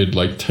 I've played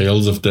like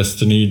Tales of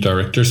Destiny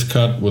Director's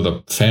Cut with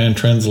a fan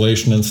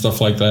translation and stuff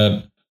like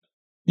that.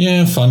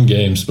 Yeah, fun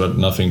games, but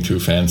nothing too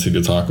fancy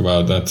to talk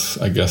about.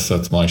 I guess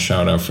that's my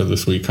shout out for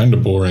this week. Kind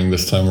of boring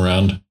this time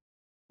around.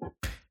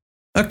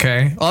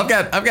 Okay. Well,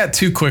 I've got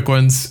two quick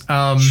ones.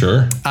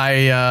 Sure.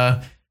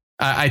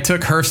 I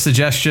took her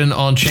suggestion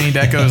on Chained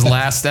Echoes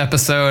last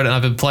episode, and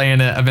I've been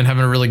playing it. I've been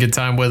having a really good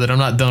time with it. I'm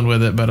not done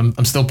with it, but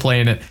I'm still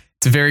playing it.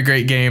 It's a very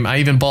great game. I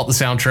even bought the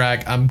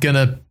soundtrack. I'm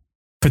gonna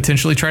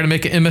potentially try to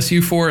make an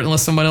MSU for it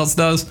unless someone else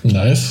does.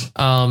 Nice.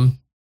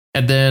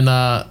 And then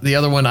the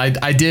other one,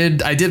 I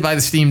did buy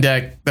the Steam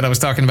Deck that I was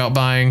talking about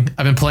buying.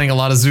 I've been playing a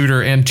lot of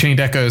Zooter and Chained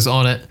Echoes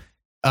on it.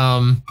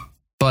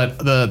 But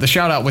the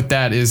shout out with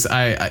that is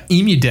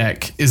Emu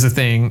Deck is a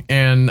thing,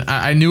 and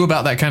I knew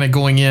about that kind of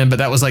going in, but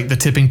that was like the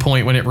tipping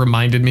point when it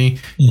reminded me.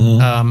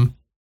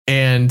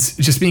 And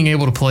just being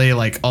able to play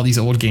like all these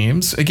old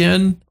games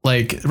again,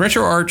 like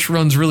RetroArch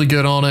runs really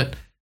good on it.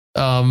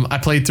 I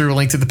played through A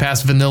Link to the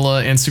Past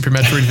Vanilla and Super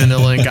Metroid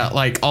Vanilla and got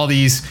like all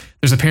these.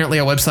 There's apparently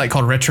a website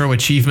called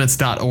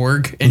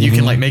retroachievements.org, and you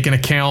can like make an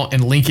account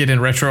and link it in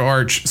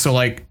RetroArch. So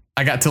like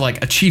I got to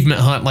like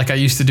achievement hunt like I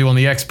used to do on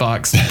the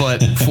Xbox,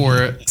 but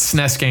for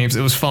SNES games.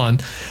 It was fun.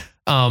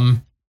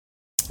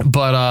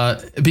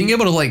 But being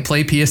able to like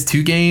play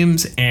PS2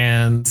 games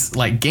and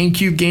like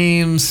GameCube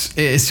games,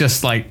 it's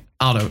just like,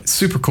 I don't know, it's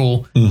super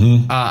cool.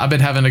 I've been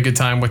having a good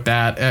time with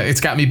that.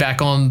 It's got me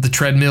back on the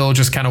treadmill,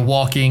 just kind of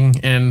walking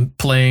and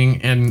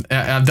playing. And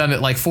I've done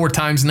it like 4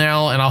 times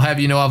now. And I'll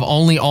have you know, I've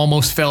only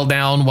almost fell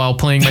down while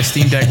playing my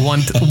Steam Deck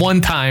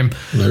one time.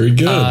 Very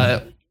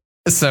good.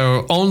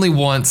 So only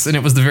once, and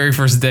it was the very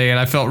first day, and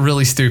I felt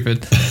really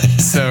stupid.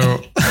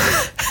 So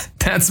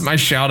that's my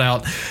shout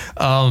out.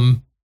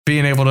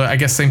 Being able to, I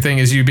guess, same thing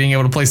as you, being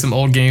able to play some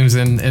old games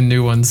and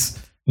new ones.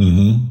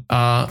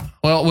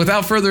 Well,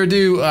 without further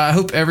ado, I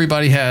hope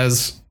everybody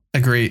has a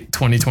great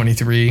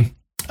 2023.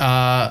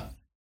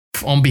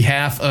 On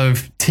behalf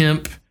of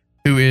Timp,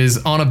 who is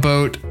on a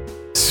boat,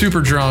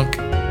 super drunk.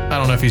 I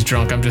don't know if he's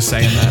drunk. I'm just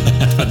saying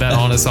that. Put that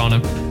onus on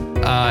him.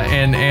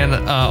 And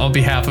on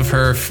behalf of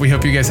her, we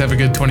hope you guys have a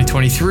good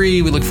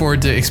 2023. We look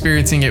forward to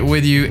experiencing it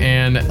with you,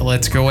 and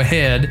let's go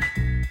ahead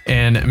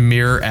and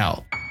mirror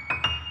out.